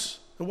was.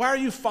 And why are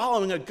you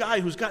following a guy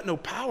who's got no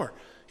power?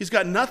 He's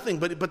got nothing,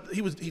 but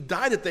he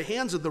died at the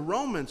hands of the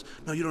Romans.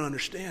 No, you don't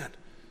understand.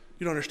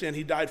 You don't understand.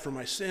 He died for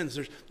my sins.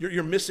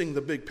 You're missing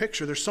the big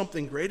picture. There's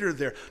something greater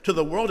there. To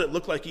the world, it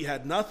looked like he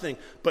had nothing,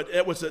 but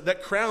it was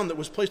that crown that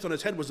was placed on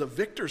his head was a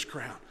victor's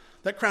crown.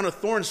 That crown of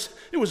thorns,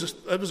 it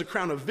was a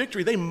crown of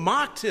victory. They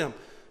mocked him.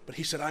 But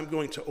he said, I'm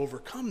going to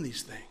overcome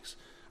these things.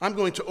 I'm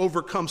going to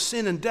overcome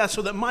sin and death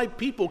so that my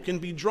people can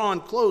be drawn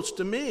close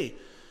to me.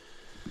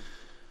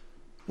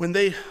 When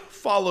they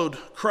followed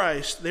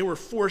Christ, they were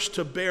forced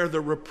to bear the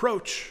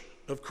reproach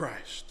of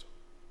Christ.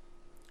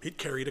 It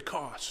carried a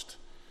cost.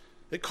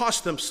 It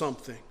cost them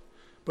something.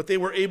 But they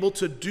were able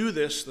to do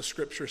this, the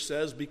scripture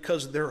says,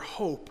 because their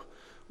hope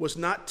was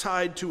not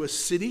tied to a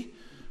city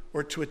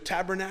or to a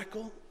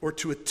tabernacle or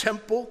to a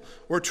temple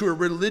or to a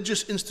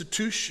religious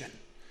institution.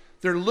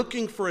 They're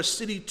looking for a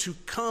city to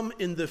come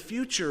in the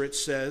future, it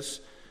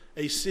says,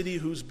 a city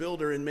whose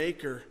builder and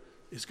maker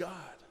is God.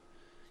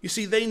 You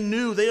see, they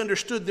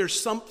understood there's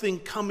something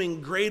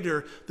coming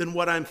greater than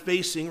what I'm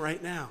facing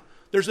right now.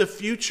 There's a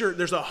future,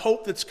 there's a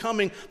hope that's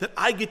coming that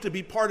I get to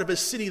be part of a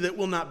city that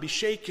will not be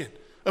shaken,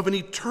 of an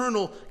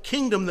eternal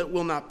kingdom that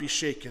will not be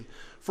shaken.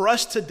 For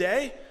us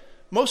today,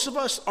 most of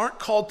us aren't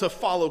called to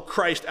follow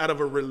Christ out of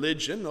a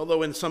religion,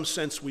 although in some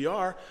sense we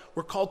are.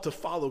 We're called to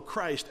follow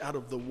Christ out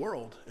of the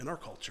world in our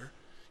culture.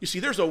 You see,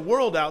 there's a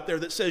world out there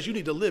that says you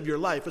need to live your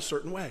life a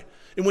certain way.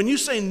 And when you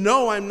say,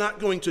 no, I'm not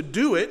going to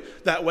do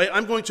it that way,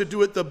 I'm going to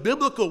do it the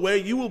biblical way,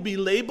 you will be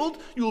labeled,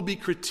 you will be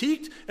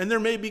critiqued, and there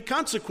may be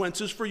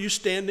consequences for you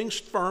standing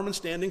firm and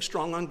standing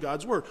strong on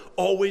God's word.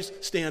 Always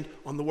stand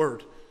on the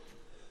word.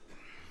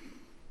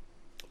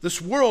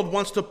 This world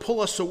wants to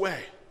pull us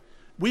away.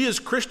 We as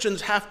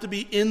Christians have to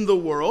be in the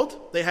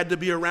world. They had to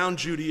be around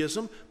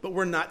Judaism, but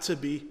we're not to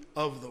be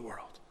of the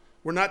world.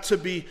 We're not to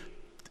be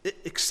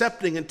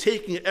accepting and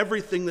taking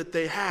everything that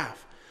they have.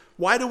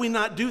 Why do we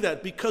not do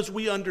that? Because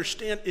we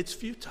understand it's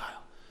futile.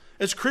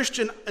 As a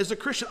Christian,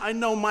 I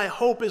know my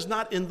hope is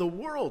not in the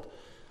world.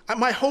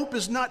 My hope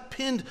is not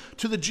pinned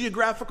to the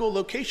geographical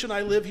location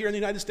I live here in the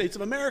United States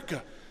of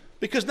America.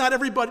 Because not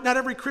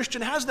every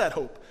Christian has that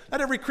hope. Not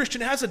every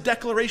Christian has a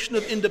Declaration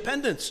of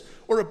Independence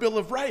or a Bill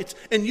of Rights.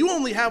 And you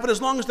only have it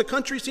as long as the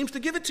country seems to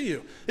give it to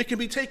you. It can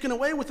be taken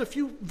away with a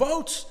few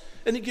votes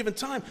at any given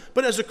time.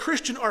 But as a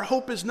Christian, our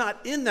hope is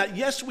not in that.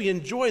 Yes, we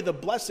enjoy the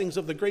blessings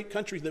of the great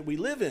country that we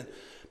live in.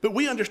 But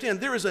we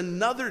understand there is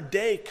another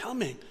day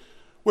coming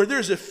where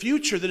there's a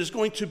future that is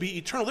going to be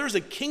eternal. There's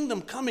a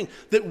kingdom coming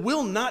that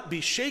will not be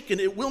shaken.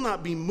 It will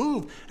not be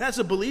moved. And as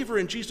a believer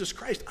in Jesus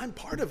Christ, I'm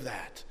part of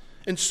that.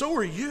 And so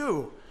are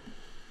you.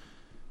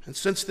 And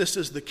since this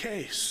is the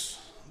case,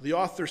 the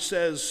author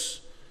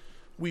says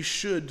we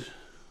should,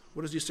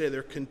 what does he say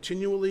there?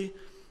 Continually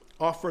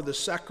offer the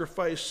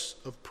sacrifice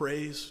of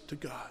praise to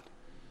God.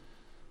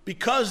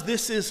 Because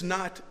this is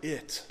not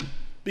it.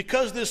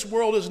 Because this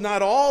world is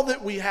not all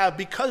that we have,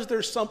 because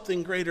there's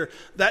something greater,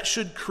 that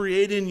should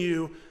create in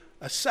you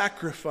a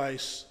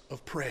sacrifice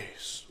of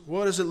praise.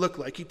 What does it look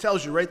like? He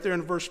tells you right there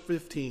in verse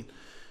 15.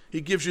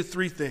 He gives you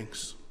three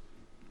things.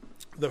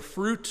 The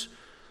fruit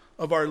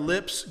of our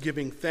lips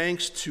giving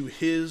thanks to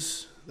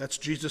his, that's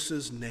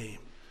Jesus' name.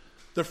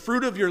 The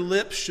fruit of your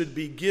lips should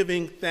be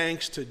giving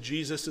thanks to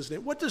Jesus'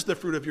 name. What does the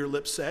fruit of your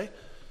lips say?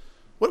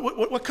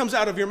 What comes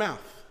out of your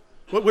mouth?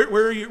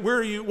 Where are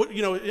you?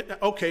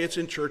 Okay, it's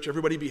in church.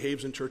 Everybody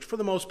behaves in church for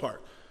the most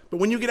part. But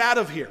when you get out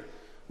of here,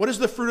 what does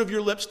the fruit of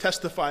your lips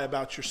testify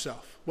about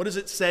yourself? What does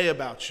it say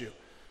about you?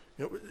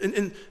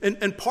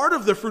 And part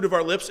of the fruit of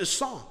our lips is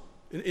song,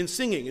 in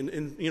singing,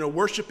 and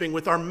worshiping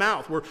with our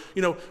mouth.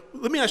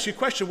 Let me ask you a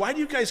question. Why do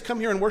you guys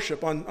come here and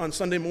worship on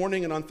Sunday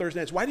morning and on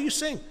Thursday nights? Why do you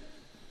sing?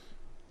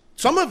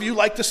 Some of you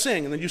like to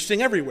sing, and then you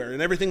sing everywhere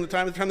and everything the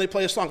time they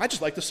play a song. I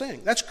just like to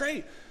sing. That's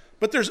great.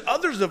 But there's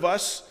others of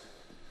us,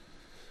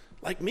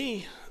 like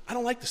me, I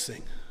don't like to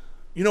sing.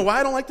 You know why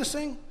I don't like to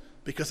sing?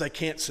 Because I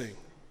can't sing.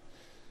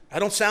 I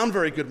don't sound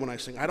very good when I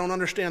sing. I don't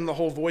understand the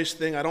whole voice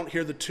thing. I don't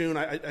hear the tune.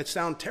 I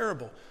sound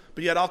terrible.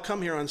 But yet I'll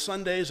come here on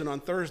Sundays and on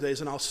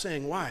Thursdays and I'll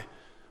sing. Why?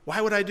 Why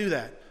would I do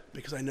that?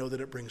 Because I know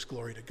that it brings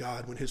glory to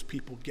God when his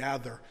people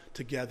gather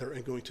together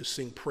and going to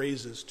sing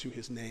praises to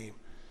his name.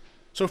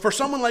 So for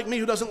someone like me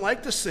who doesn't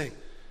like to sing,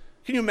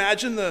 can you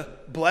imagine the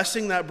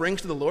blessing that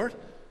brings to the Lord?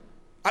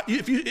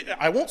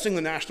 I won't sing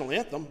the national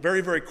anthem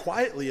very, very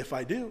quietly if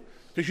I do,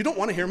 because you don't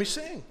want to hear me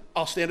sing.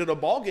 I'll stand at a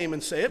ball game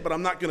and say it, but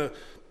I'm not going to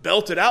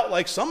belt it out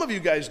like some of you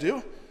guys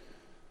do.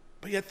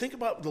 But yet think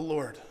about the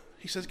Lord.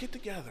 He says, get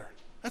together.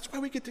 That's why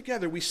we get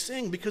together. We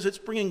sing because it's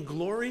bringing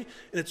glory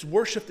and it's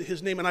worship to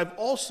his name. And I've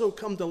also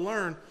come to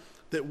learn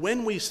that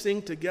when we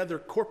sing together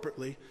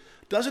corporately,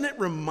 doesn't it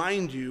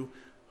remind you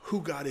who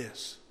God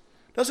is?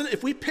 Doesn't it?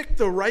 If we pick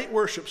the right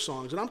worship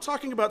songs, and I'm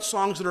talking about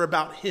songs that are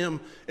about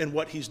him and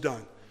what he's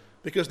done,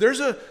 because there's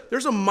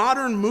a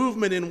modern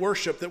movement in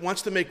worship that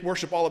wants to make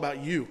worship all about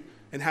you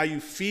and how you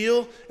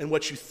feel and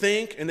what you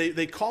think, and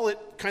they call it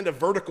kind of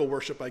vertical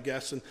worship, I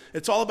guess, and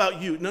it's all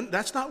about you. No,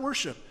 that's not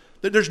worship.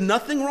 There's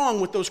nothing wrong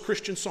with those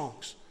Christian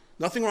songs.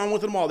 Nothing wrong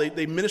with them all.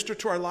 They minister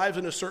to our lives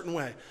in a certain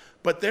way.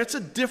 But that's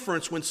a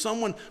difference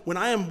when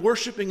I am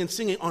worshiping and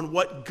singing on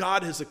what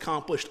God has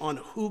accomplished, on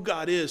who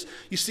God is.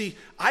 You see,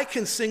 I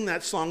can sing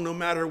that song no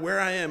matter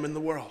where I am in the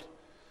world.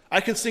 I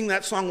can sing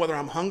that song whether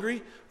I'm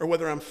hungry or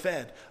whether I'm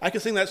fed. I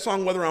can sing that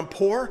song whether I'm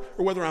poor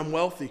or whether I'm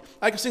wealthy.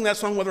 I can sing that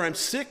song whether I'm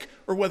sick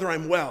or whether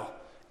I'm well.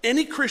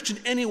 Any Christian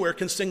anywhere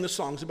can sing the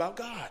songs about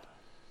God.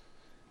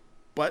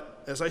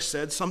 But as I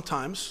said,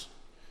 sometimes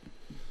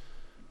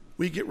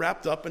we get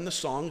wrapped up in the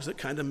songs that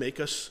kind of make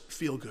us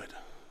feel good.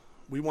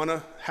 We want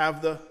to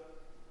have the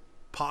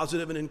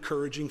positive and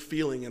encouraging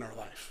feeling in our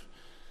life.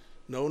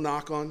 No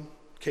knock on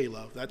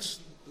K-Love. It's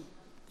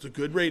a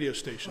good radio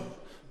station.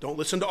 Don't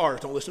listen to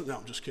ours. No,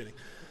 I'm just kidding.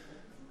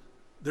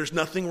 There's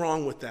nothing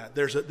wrong with that.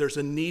 There's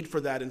a need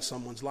for that in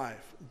someone's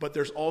life. But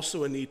there's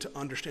also a need to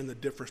understand the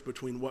difference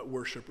between what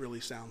worship really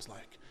sounds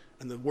like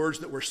and the words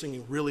that we're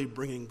singing really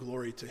bringing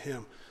glory to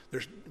him.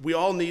 We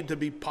all need to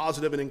be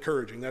positive and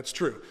encouraging. That's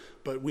true.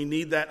 But we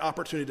need that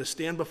opportunity to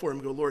stand before him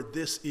and go, Lord,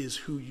 this is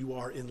who you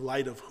are in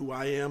light of who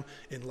I am,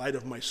 in light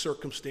of my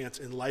circumstance,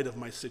 in light of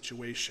my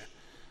situation.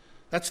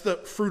 That's the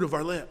fruit of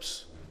our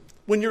lips.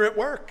 When you're at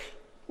work,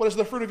 what does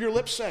the fruit of your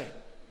lips say?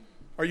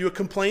 Are you a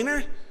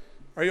complainer?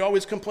 Are you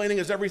always complaining?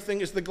 Is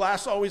the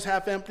glass always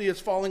half empty?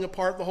 It's falling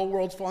apart. The whole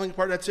world's falling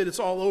apart. That's it. It's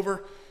all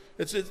over.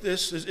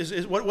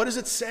 What does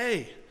it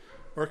say?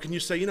 Or can you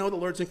say, the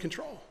Lord's in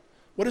control?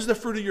 What does the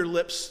fruit of your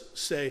lips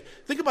say?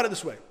 Think about it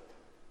this way.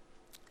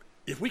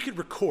 If we could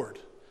record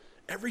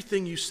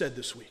everything you said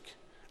this week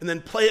and then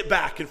play it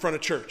back in front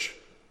of church.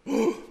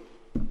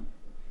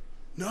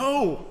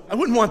 No, I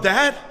wouldn't want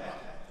that.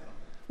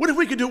 What if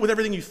we could do it with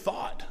everything you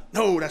thought?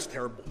 No, that's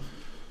terrible.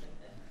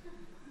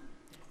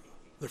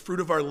 The fruit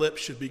of our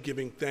lips should be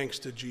giving thanks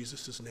to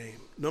Jesus'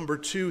 name. Number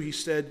 2, he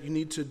said, you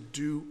need to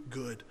do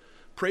good.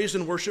 Praise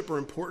and worship are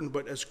important,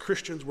 but as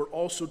Christians, we're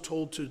also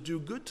told to do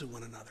good to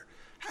one another.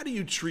 How do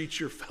you treat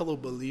your fellow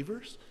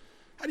believers?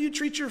 How do you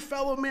treat your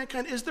fellow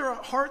mankind? Is there a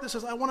heart that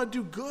says, I want to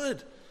do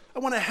good? I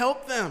want to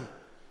help them?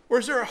 Or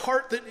is there a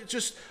heart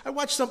that I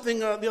watched something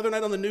the other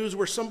night on the news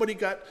where somebody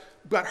got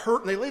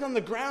hurt and they laid on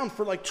the ground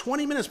for like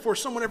 20 minutes before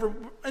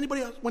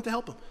anybody else went to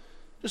help them.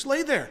 Just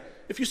lay there.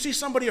 If you see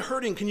somebody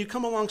hurting, can you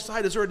come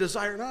alongside? Is there a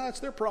desire? No, it's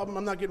their problem.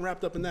 I'm not getting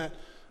wrapped up in that.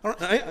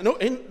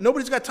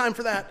 Nobody's got time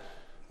for that.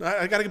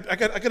 I got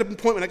an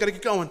appointment. I got to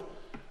get going.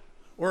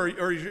 Or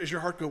is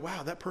your heart go,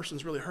 wow, that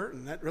person's really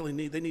hurting.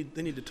 They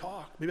need to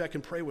talk. Maybe I can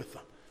pray with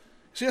them.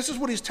 See, this is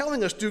what he's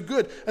telling us, do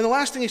good. And the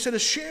last thing he said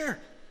is share.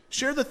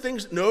 Share the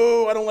things.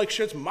 No, I don't like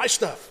share. It's my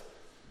stuff.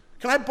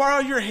 Can I borrow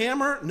your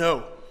hammer?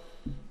 No.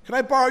 Can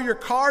I borrow your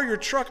car, your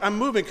truck? I'm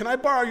moving. Can I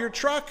borrow your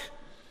truck?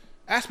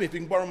 Ask me if you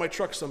can borrow my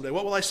truck someday.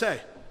 What will I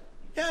say?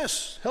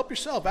 Yes, help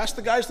yourself. Ask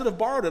the guys that have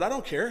borrowed it. I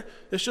don't care.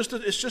 It's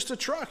just a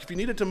truck. If you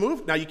need it to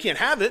move, now you can't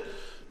have it,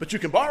 but you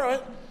can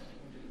borrow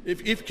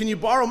it. Can you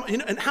borrow,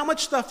 and how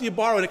much stuff do you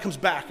borrow and it comes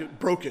back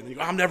broken? You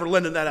go, I'm never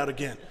lending that out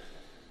again.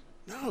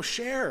 No,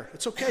 share.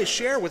 It's okay.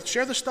 Share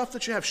the stuff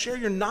that you have. Share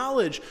your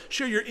knowledge.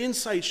 Share your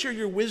insight. Share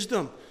your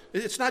wisdom.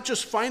 It's not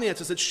just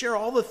finances. It's share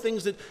all the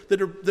things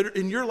that are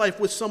in your life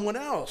with someone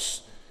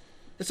else.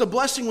 It's a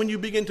blessing when you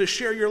begin to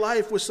share your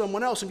life with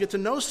someone else and get to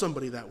know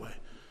somebody that way.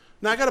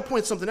 Now, I got to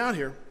point something out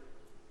here,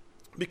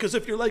 because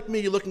if you're like me,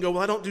 you look and go,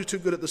 well, I don't do too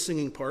good at the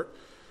singing part.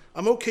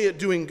 I'm okay at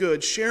doing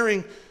good.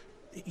 Sharing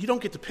you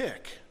don't get to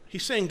pick.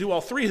 He's saying do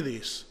all three of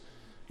these.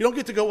 You don't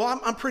get to go,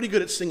 well, I'm pretty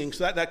good at singing,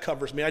 so that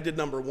covers me. I did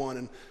number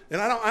one,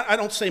 and I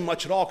don't say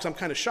much at all because I'm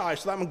kind of shy,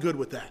 so I'm good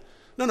with that.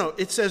 No,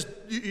 it says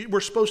we're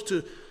supposed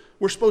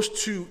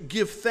to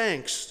give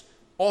thanks,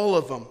 all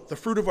of them, the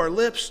fruit of our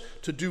lips,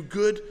 to do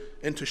good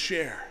and to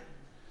share.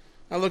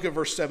 Now look at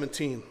verse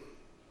 17.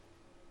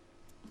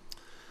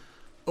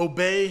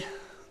 Obey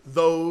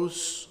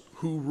those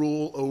who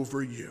rule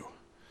over you,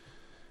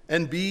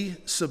 and be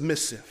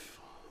submissive,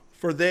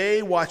 for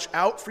they watch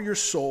out for your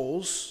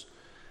souls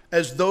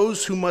as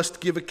those who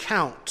must give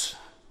account.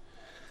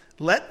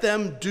 Let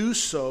them do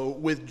so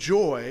with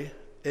joy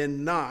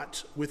and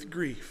not with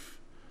grief,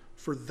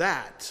 for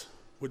that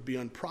would be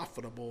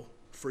unprofitable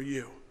for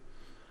you.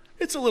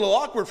 It's a little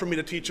awkward for me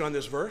to teach on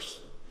this verse.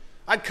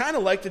 I'd kind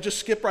of like to just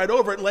skip right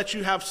over it and let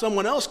you have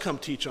someone else come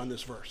teach on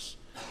this verse.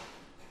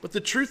 But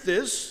the truth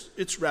is,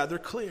 it's rather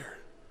clear.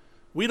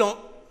 We don't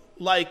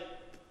like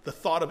the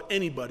thought of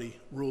anybody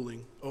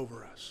ruling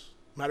over us.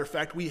 Matter of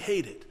fact, we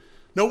hate it.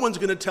 No one's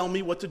going to tell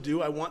me what to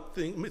do.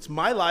 It's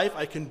my life.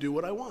 I can do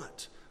what I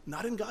want.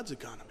 Not in God's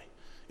economy.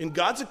 In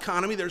God's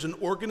economy, there's an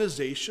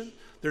organization.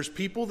 There's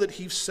people that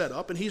he's set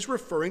up, and he's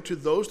referring to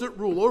those that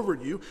rule over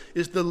you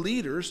as the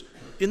leaders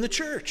in the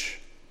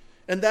church.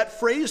 And that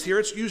phrase here,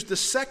 it's used the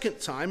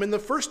second time. And the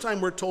first time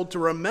we're told to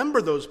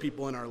remember those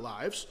people in our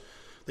lives.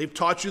 They've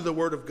taught you the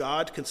word of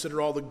God, consider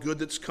all the good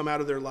that's come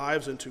out of their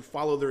lives, and to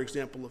follow their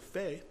example of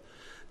faith.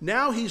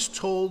 Now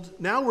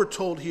we're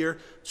told here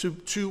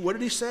to what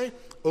did he say?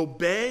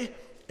 Obey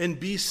and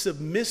be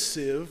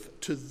submissive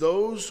to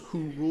those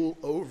who rule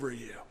over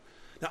you.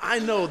 Now I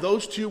know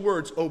those two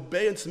words,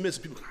 obey and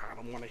submissive, people, I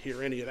don't want to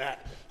hear any of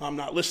that. I'm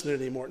not listening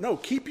anymore. No,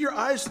 keep your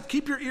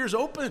ears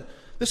open.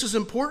 This is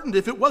important.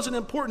 If it wasn't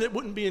important, it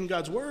wouldn't be in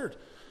God's word.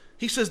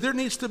 He says there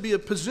needs to be a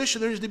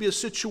position, there needs to be a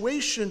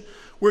situation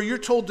where you're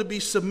told to be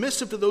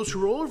submissive to those who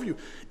rule over you.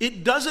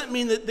 It doesn't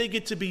mean that they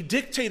get to be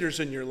dictators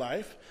in your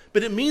life,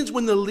 but it means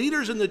when the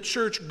leaders in the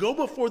church go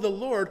before the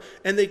Lord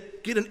and they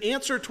get an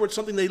answer towards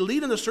something, they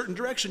lead in a certain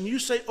direction, you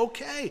say,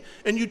 okay,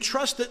 and you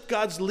trust that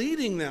God's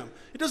leading them.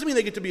 It doesn't mean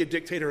they get to be a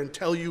dictator and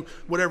tell you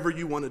whatever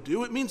you want to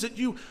do. It means that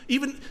you,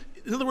 even,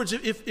 in other words,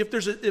 if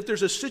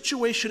there's a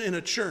situation in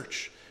a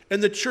church,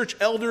 and the church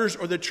elders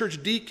or the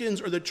church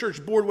deacons or the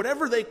church board,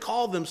 whatever they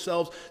call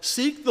themselves,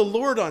 seek the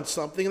Lord on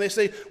something. And they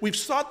say, we've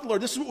sought the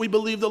Lord. This is what we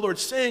believe the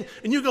Lord's saying.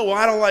 And you go, well,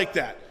 I don't like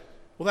that.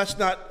 Well, that's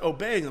not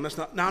obeying them.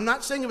 Now, I'm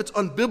not saying if it's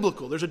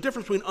unbiblical. There's a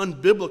difference between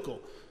unbiblical.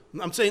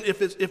 I'm saying if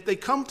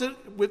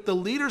the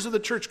leaders of the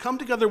church come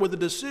together with a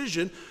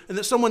decision and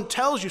that someone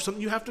tells you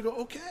something, you have to go,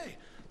 okay.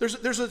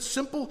 There's a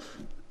simple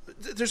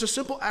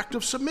act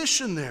of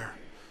submission there.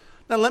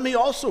 Now, let me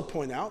also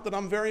point out that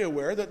I'm very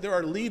aware that there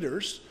are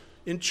leaders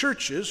in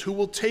churches who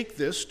will take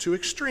this to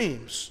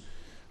extremes.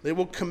 They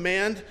will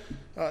command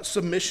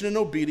submission and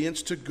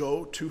obedience to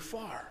go too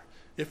far.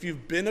 If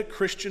you've been a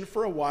Christian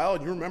for a while,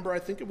 and you remember, I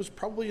think it was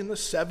probably in the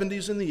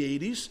 70s and the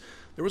 80s,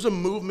 there was a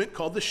movement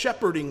called the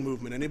shepherding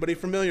movement. Anybody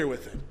familiar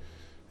with it?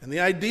 And the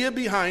idea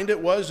behind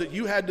it was that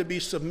you had to be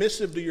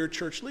submissive to your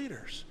church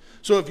leaders.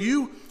 So if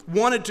you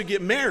wanted to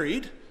get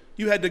married,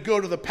 you had to go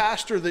to the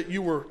pastor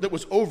that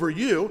was over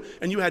you,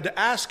 and you had to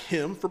ask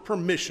him for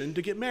permission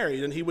to get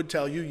married, and he would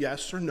tell you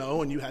yes or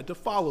no, and you had to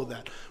follow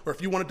that. Or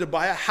if you wanted to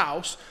buy a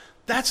house,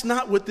 that's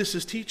not what this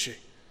is teaching.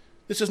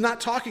 This is not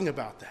talking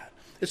about that.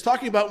 It's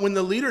talking about when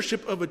the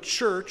leadership of a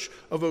church,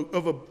 of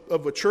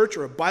a church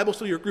or a Bible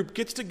study or group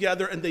gets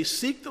together and they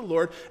seek the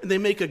Lord and they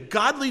make a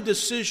godly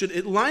decision.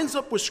 It lines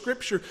up with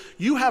Scripture.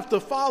 You have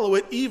to follow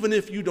it even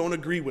if you don't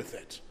agree with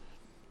it.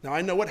 Now,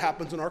 I know what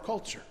happens in our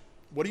culture.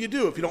 What do you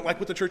do if you don't like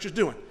what the church is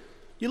doing?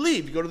 You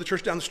leave. You go to the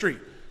church down the street.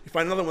 You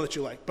find another one that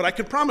you like. But I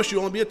can promise you,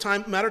 it'll only be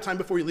a matter of time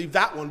before you leave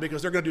that one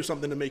because they're going to do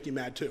something to make you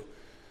mad too.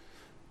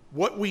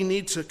 What we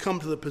need to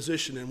come to the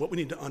position and what we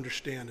need to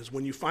understand is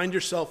when you find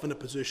yourself in a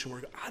position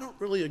where I don't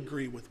really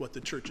agree with what the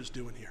church is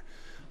doing here,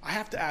 I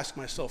have to ask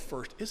myself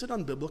first, is it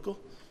unbiblical?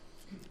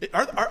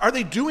 Are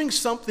they doing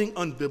something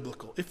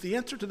unbiblical? If the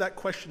answer to that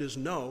question is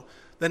no,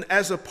 then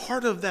as a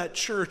part of that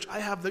church,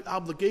 I have the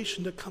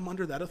obligation to come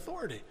under that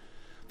authority.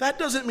 That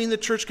doesn't mean the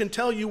church can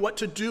tell you what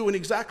to do and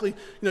exactly,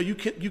 you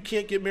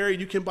can't get married,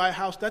 you can buy a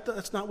house.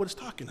 That's not what it's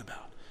talking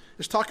about.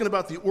 It's talking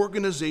about the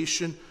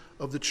organization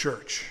of the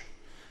church.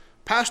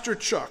 Pastor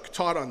Chuck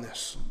taught on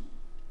this,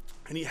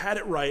 and he had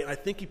it right. I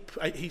think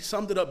he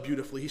summed it up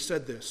beautifully. He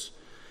said this: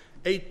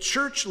 a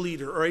church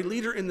leader or a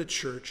leader in the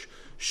church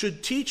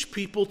should teach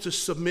people to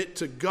submit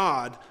to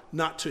God,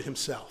 not to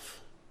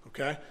himself.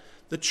 Okay?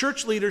 The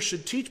church leader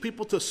should teach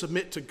people to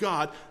submit to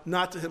God,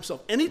 not to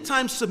himself.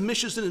 Anytime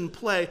submission is in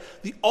play,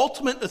 the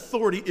ultimate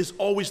authority is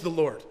always the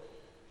Lord.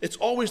 It's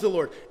always the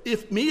Lord.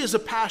 If me as a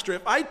pastor,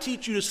 if I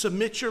teach you to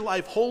submit your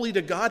life wholly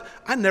to God,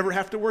 I never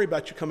have to worry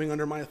about you coming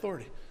under my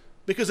authority.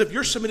 Because if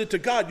you're submitted to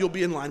God, you'll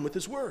be in line with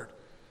his word.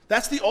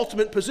 That's the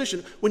ultimate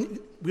position. When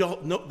we all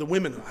know the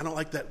women, I don't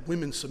like that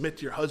women submit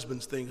to your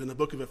husbands thing in the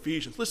book of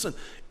Ephesians. Listen,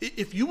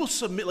 if you will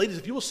submit, ladies,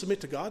 if you will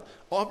submit to God,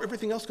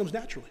 everything else comes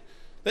naturally.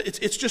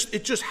 It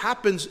just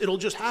happens. It'll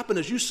just happen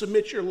as you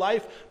submit your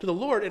life to the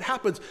Lord. It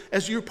happens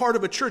as you're part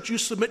of a church. You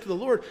submit to the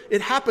Lord.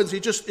 It happens.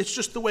 It's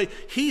just the way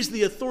He's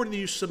the authority that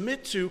you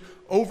submit to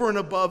over and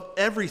above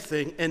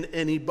everything and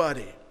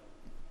anybody.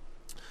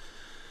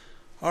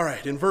 All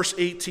right, in verse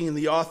 18,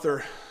 the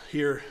author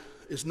here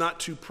is not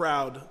too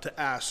proud to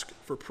ask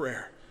for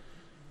prayer.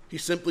 He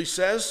simply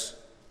says,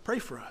 "Pray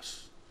for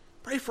us.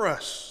 Pray for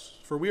us,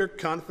 for we are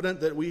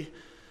confident that we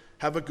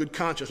have a good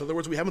conscience." In other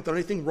words, we haven't done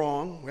anything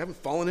wrong. We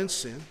haven't fallen in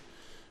sin.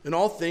 In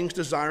all things,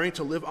 desiring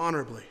to live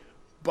honorably.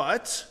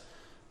 But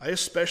I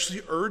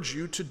especially urge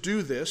you to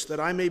do this, that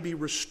I may be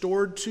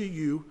restored to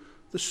you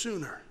the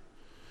sooner.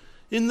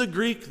 In the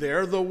Greek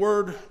there, the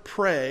word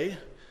pray,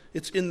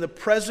 it's in the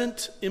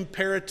present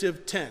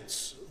imperative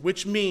tense,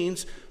 which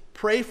means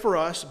pray for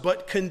us,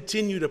 but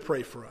continue to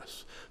pray for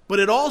us. But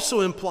it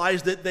also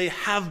implies that they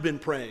have been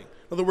praying.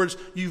 In other words,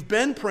 you've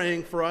been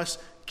praying for us,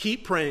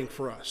 keep praying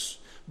for us.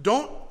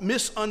 Don't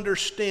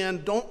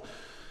misunderstand,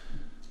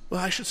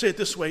 I should say it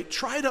this way,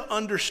 try to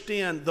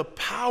understand the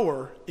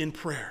power in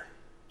prayer.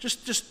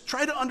 Just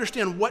try to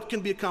understand what can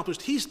be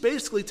accomplished. He's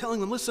basically telling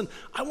them, listen,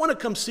 I want to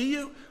come see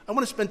you. I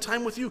want to spend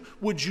time with you.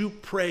 Would you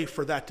pray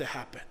for that to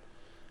happen?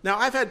 Now,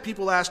 I've had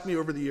people ask me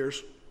over the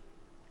years,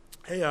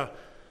 hey,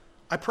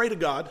 I pray to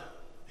God.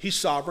 He's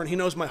sovereign. He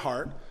knows my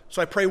heart.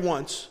 So I pray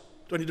once.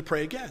 Do I need to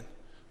pray again?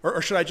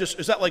 Or should I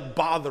is that like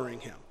bothering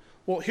him?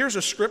 Well, here's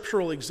a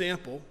scriptural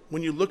example.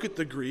 When you look at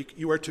the Greek,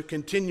 you are to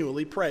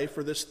continually pray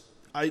for this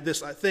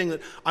thing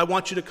that I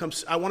want you to come.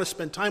 I want to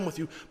spend time with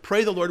you.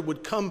 Pray the Lord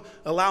would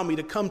allow me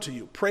to come to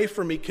you. Pray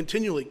for me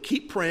continually.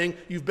 Keep praying.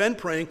 You've been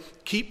praying.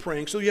 Keep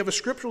praying. So you have a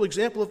scriptural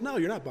example of, no,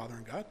 you're not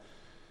bothering God.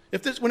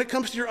 When it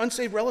comes to your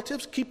unsaved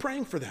relatives, keep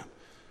praying for them.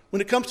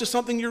 When it comes to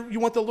something you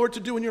want the Lord to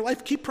do in your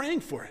life, keep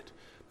praying for it.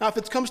 Now, if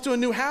it comes to a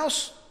new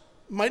house,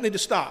 you might need to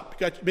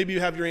stop. Maybe you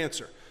have your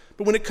answer.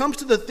 But when it comes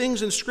to the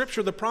things in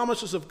Scripture, the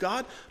promises of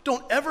God,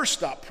 don't ever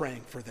stop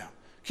praying for them.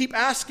 Keep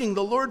asking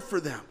the Lord for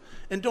them.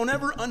 And don't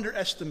ever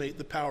underestimate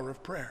the power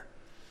of prayer.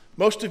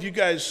 Most of you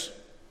guys,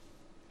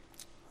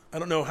 I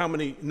don't know how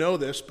many know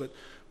this, but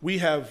we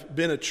have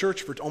been a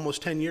church for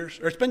almost 10 years.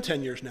 Or it's been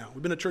 10 years now.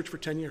 We've been a church for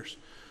 10 years.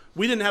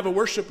 We didn't have a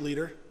worship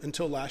leader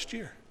until last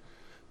year.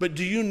 But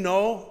do you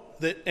know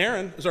that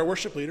Aaron is our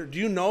worship leader? Do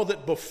you know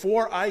that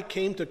before I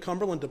came to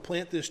Cumberland to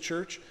plant this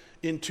church,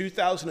 in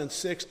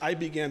 2006, I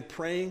began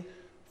praying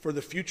for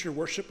the future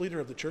worship leader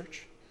of the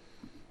church?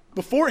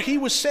 Before he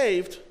was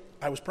saved,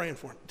 I was praying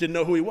for him. Didn't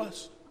know who he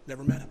was.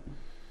 Never met him.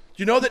 Do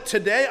you know that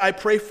today I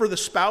pray for the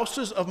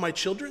spouses of my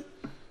children?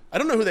 I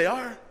don't know who they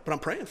are, but I'm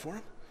praying for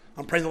them.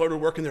 I'm praying the Lord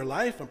would work in their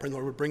life. I'm praying the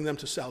Lord would bring them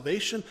to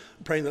salvation.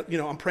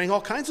 I'm praying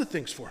all kinds of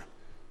things for them.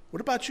 What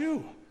about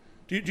you?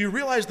 Do you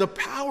realize the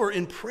power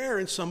in prayer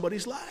in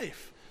somebody's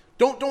life?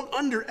 Don't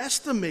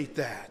underestimate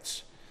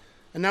that.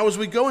 And now as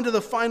we go into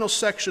the final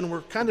section,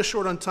 we're kind of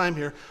short on time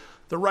here.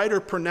 The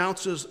writer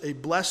pronounces a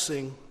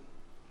blessing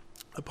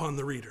upon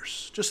the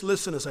readers. Just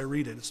listen as I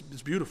read it.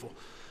 It's beautiful.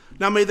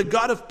 Now may the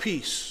God of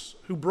peace,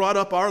 who brought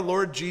up our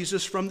Lord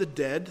Jesus from the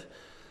dead,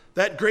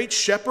 that great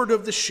shepherd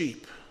of the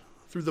sheep,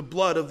 through the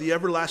blood of the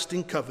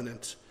everlasting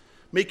covenant,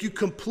 make you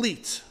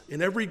complete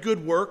in every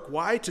good work.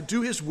 Why? To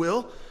do his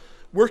will,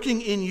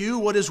 working in you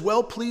what is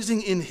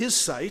well-pleasing in his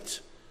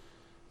sight,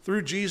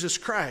 through Jesus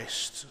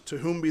Christ, to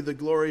whom be the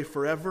glory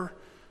forever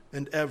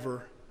and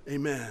ever.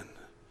 Amen.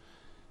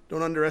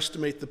 Don't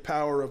underestimate the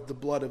power of the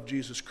blood of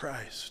Jesus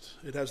Christ.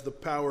 It has the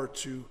power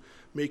to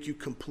make you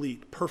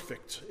complete,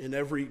 perfect in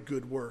every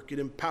good work. It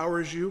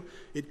empowers you,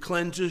 it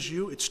cleanses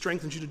you, it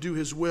strengthens you to do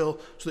his will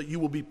so that you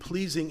will be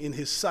pleasing in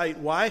his sight.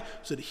 Why?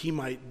 So that he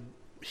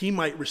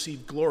might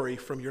receive glory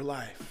from your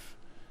life.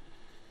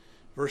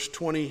 Verse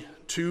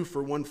 22,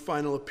 for one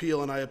final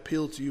appeal, and I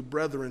appeal to you,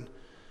 brethren.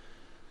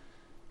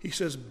 He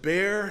says,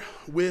 bear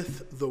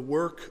with the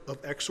work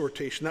of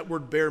exhortation. That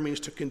word bear means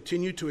to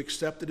continue to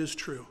accept it as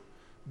true.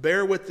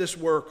 Bear with this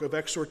work of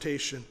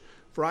exhortation,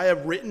 for I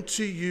have written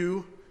to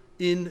you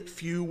in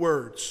few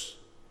words.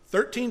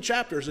 13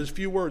 chapters is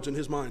few words in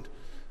his mind.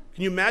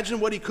 Can you imagine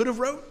what he could have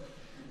wrote?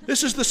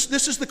 This is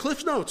the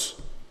Cliff Notes.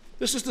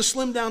 This is the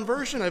slimmed down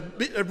version.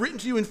 I've written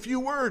to you in few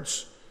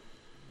words.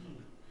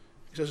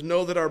 He says,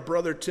 know that our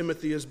brother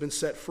Timothy has been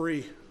set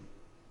free.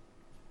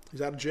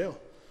 He's out of jail.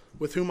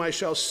 With whom I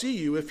shall see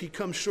you if he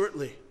comes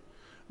shortly.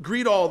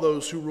 Greet all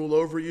those who rule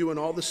over you and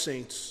all the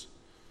saints.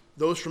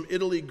 Those from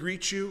Italy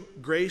greet you.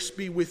 Grace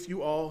be with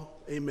you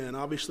all. Amen.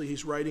 Obviously,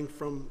 he's writing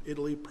from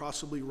Italy,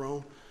 possibly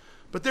Rome.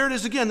 But there it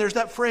is again. There's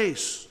that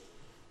phrase.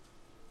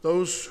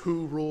 Those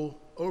who rule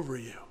over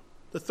you.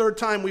 The third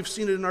time we've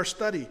seen it in our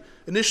study.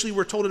 Initially,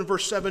 we're told in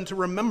verse 7 to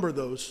remember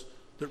those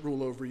that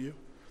rule over you.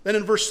 Then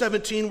in verse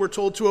 17, we're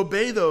told to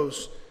obey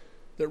those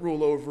that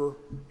rule over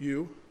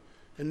you.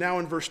 And now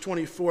in verse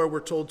 24, we're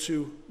told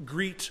to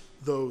greet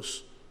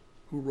those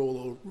who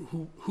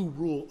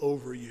rule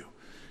over you.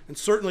 And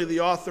certainly the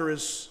author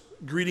is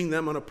greeting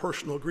them on a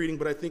personal greeting,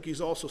 but I think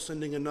he's also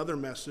sending another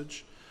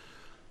message.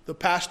 The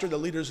pastor, the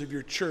leaders of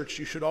your church,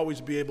 you should always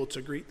be able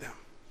to greet them.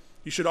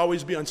 You should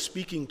always be on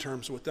speaking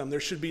terms with them. There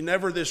should be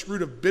never this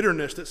root of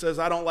bitterness that says,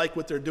 I don't like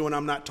what they're doing,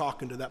 I'm not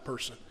talking to that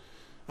person.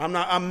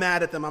 I'm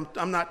mad at them,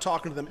 I'm not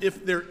talking to them.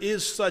 If there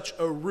is such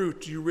a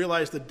root, you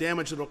realize the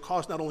damage that it'll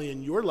cause not only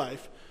in your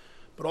life,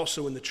 but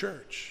also in the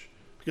church.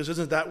 Because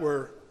isn't that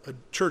where a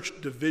church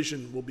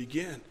division will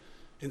begin?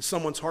 In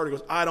someone's heart, it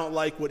goes, I don't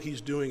like what he's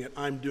doing it,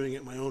 I'm doing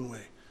it my own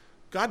way.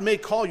 God may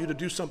call you to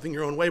do something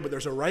your own way, but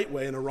there's a right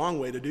way and a wrong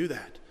way to do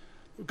that.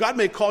 God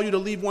may call you to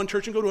leave one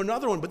church and go to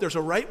another one, but there's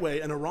a right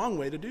way and a wrong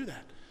way to do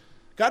that.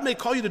 God may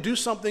call you to do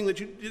something that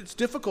it's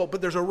difficult,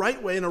 but there's a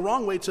right way and a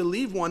wrong way to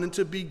leave one and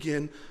to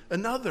begin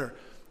another.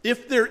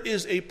 If there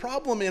is a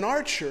problem in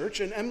our church,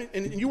 and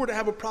you were to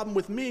have a problem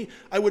with me,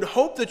 I would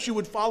hope that you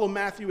would follow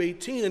Matthew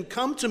 18 and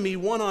come to me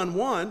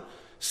one-on-one,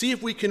 see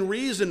if we can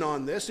reason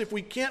on this. If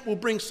we can't, we'll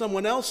bring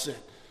someone else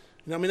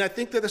in. I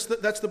think that's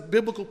the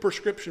biblical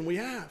prescription we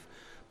have.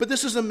 But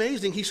this is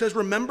amazing. He says,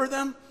 remember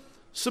them,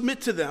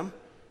 submit to them,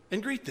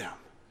 and greet them,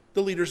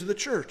 the leaders of the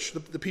church,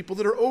 the people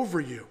that are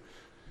over you.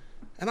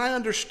 And I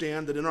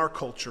understand that in our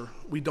culture,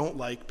 we don't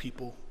like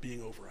people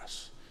being over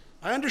us.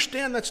 I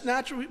understand that's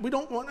natural. We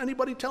don't want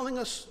anybody telling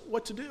us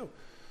what to do.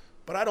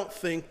 But I don't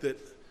think that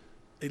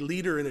a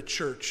leader in a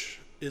church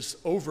is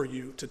over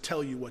you to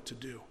tell you what to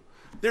do.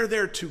 They're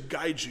there to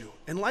guide you.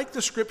 And like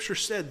the scripture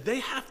said, they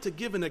have to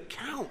give an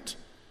account.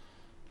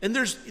 And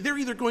they're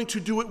either going to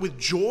do it with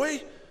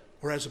joy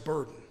or as a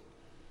burden.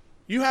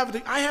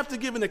 I have to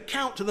give an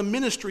account to the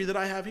ministry that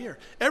I have here.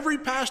 Every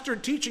pastor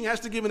teaching has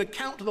to give an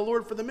account to the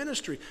Lord for the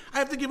ministry. I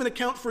have to give an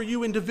account for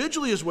you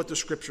individually is what the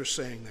scripture is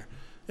saying there.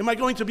 Am I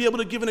going to be able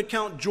to give an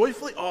account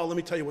joyfully? Oh, let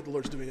me tell you what the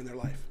Lord's doing in their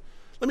life.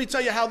 Let me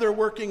tell you how they're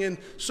working in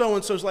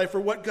so-and-so's life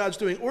or what God's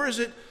doing. Or is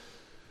it,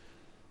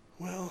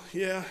 well,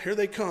 yeah, here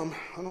they come.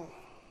 I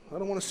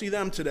don't want to see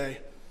them today.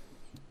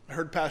 I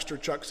heard Pastor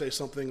Chuck say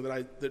something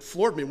that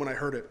floored me when I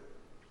heard it.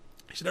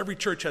 He said, every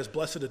church has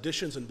blessed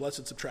additions and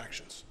blessed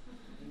subtractions.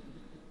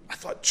 I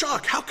thought,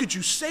 Chuck, how could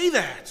you say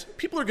that?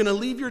 People are going to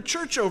leave your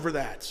church over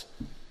that.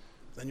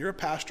 Then you're a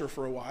pastor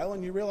for a while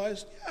and you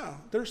realize, yeah,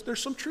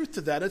 there's some truth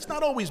to that. It's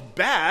not always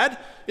bad.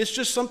 It's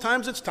just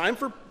sometimes it's time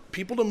for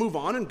people to move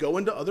on and go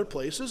into other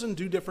places and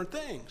do different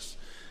things.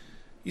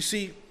 You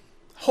see,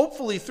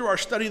 hopefully through our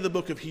study of the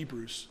book of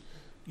Hebrews,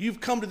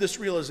 you've come to this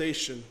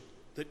realization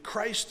that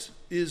Christ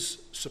is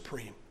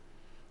supreme.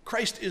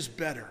 Christ is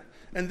better.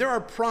 And there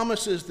are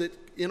promises that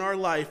in our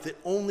life that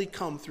only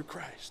come through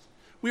Christ.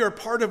 We are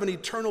part of an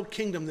eternal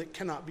kingdom that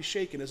cannot be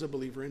shaken as a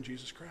believer in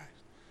Jesus Christ.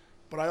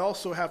 But I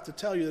also have to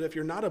tell you that if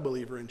you're not a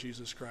believer in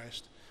Jesus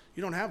Christ,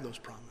 you don't have those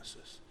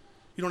promises.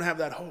 You don't have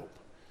that hope.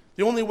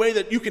 The only way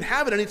that you can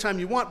have it anytime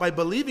you want by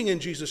believing in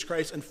Jesus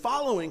Christ and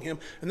following him.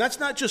 And that's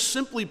not just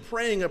simply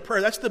praying a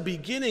prayer. That's the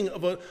beginning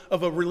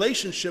of a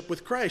relationship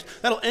with Christ.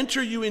 That'll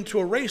enter you into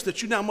a race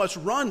that you now must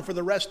run for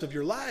the rest of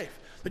your life,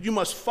 that you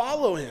must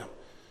follow him.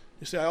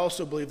 You see, I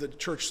also believe that the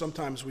church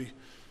sometimes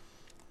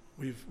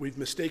We've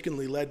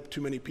mistakenly led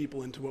too many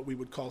people into what we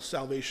would call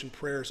salvation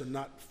prayers and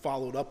not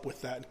followed up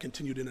with that and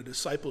continued in a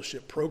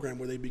discipleship program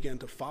where they began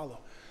to follow.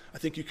 I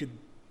think you could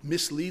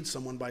mislead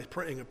someone by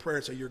praying a prayer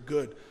and say, you're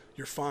good,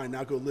 you're fine,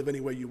 now go live any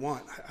way you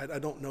want. I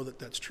don't know that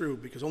that's true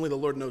because only the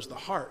Lord knows the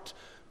heart.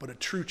 But a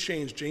true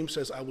change, James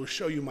says, I will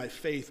show you my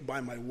faith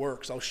by my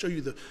works. I'll show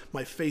you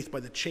my faith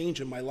by the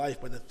change in my life,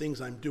 by the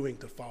things I'm doing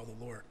to follow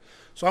the Lord.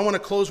 So I want to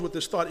close with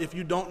this thought. If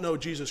you don't know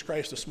Jesus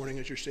Christ this morning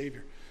as your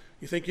Savior,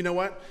 you think, you know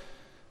what?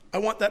 I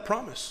want that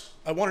promise.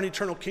 I want an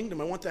eternal kingdom.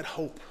 I want that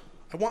hope.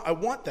 I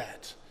want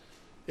that.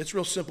 It's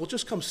real simple.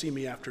 Just come see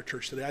me after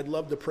church today. I'd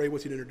love to pray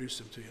with you and introduce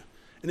him to you.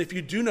 And if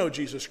you do know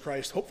Jesus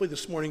Christ, hopefully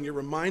this morning you're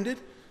reminded,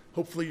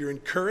 hopefully you're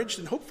encouraged,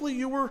 and hopefully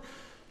you were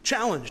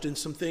challenged in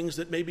some things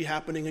that may be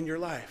happening in your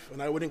life.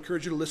 And I would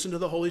encourage you to listen to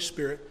the Holy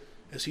Spirit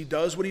as he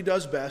does what he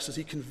does best, as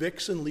he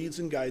convicts and leads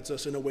and guides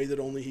us in a way that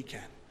only he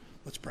can.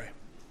 Let's pray.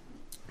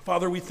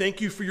 Father, we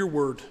thank you for your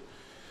word.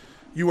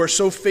 You are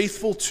so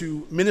faithful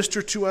to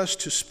minister to us,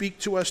 to speak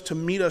to us, to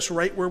meet us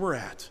right where we're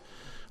at.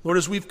 Lord,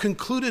 as we've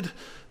concluded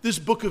this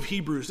book of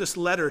Hebrews, this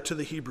letter to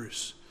the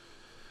Hebrews,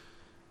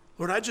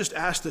 Lord, I just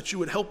ask that you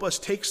would help us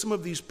take some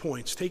of these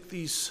points, take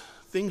these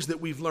things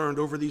that we've learned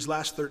over these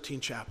last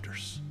 13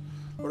 chapters.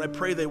 Lord, I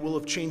pray they will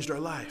have changed our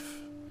life.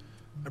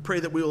 I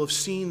pray that we will have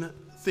seen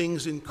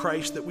things in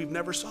Christ that we've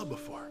never saw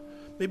before.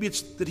 Maybe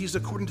it's that he's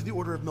according to the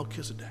order of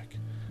Melchizedek.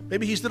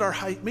 Maybe he's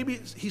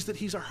that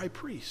he's our high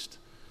priest.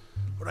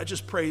 Lord, I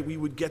just pray we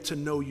would get to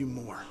know you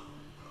more.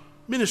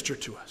 Minister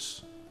to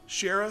us.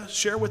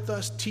 Share with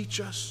us, teach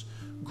us,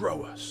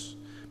 grow us.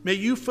 May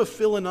you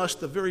fulfill in us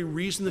the very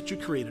reason that you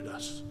created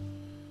us.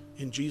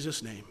 In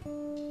Jesus' name,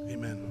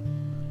 amen.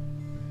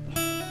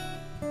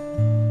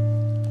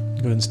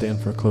 Go ahead and stand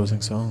for a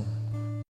closing song.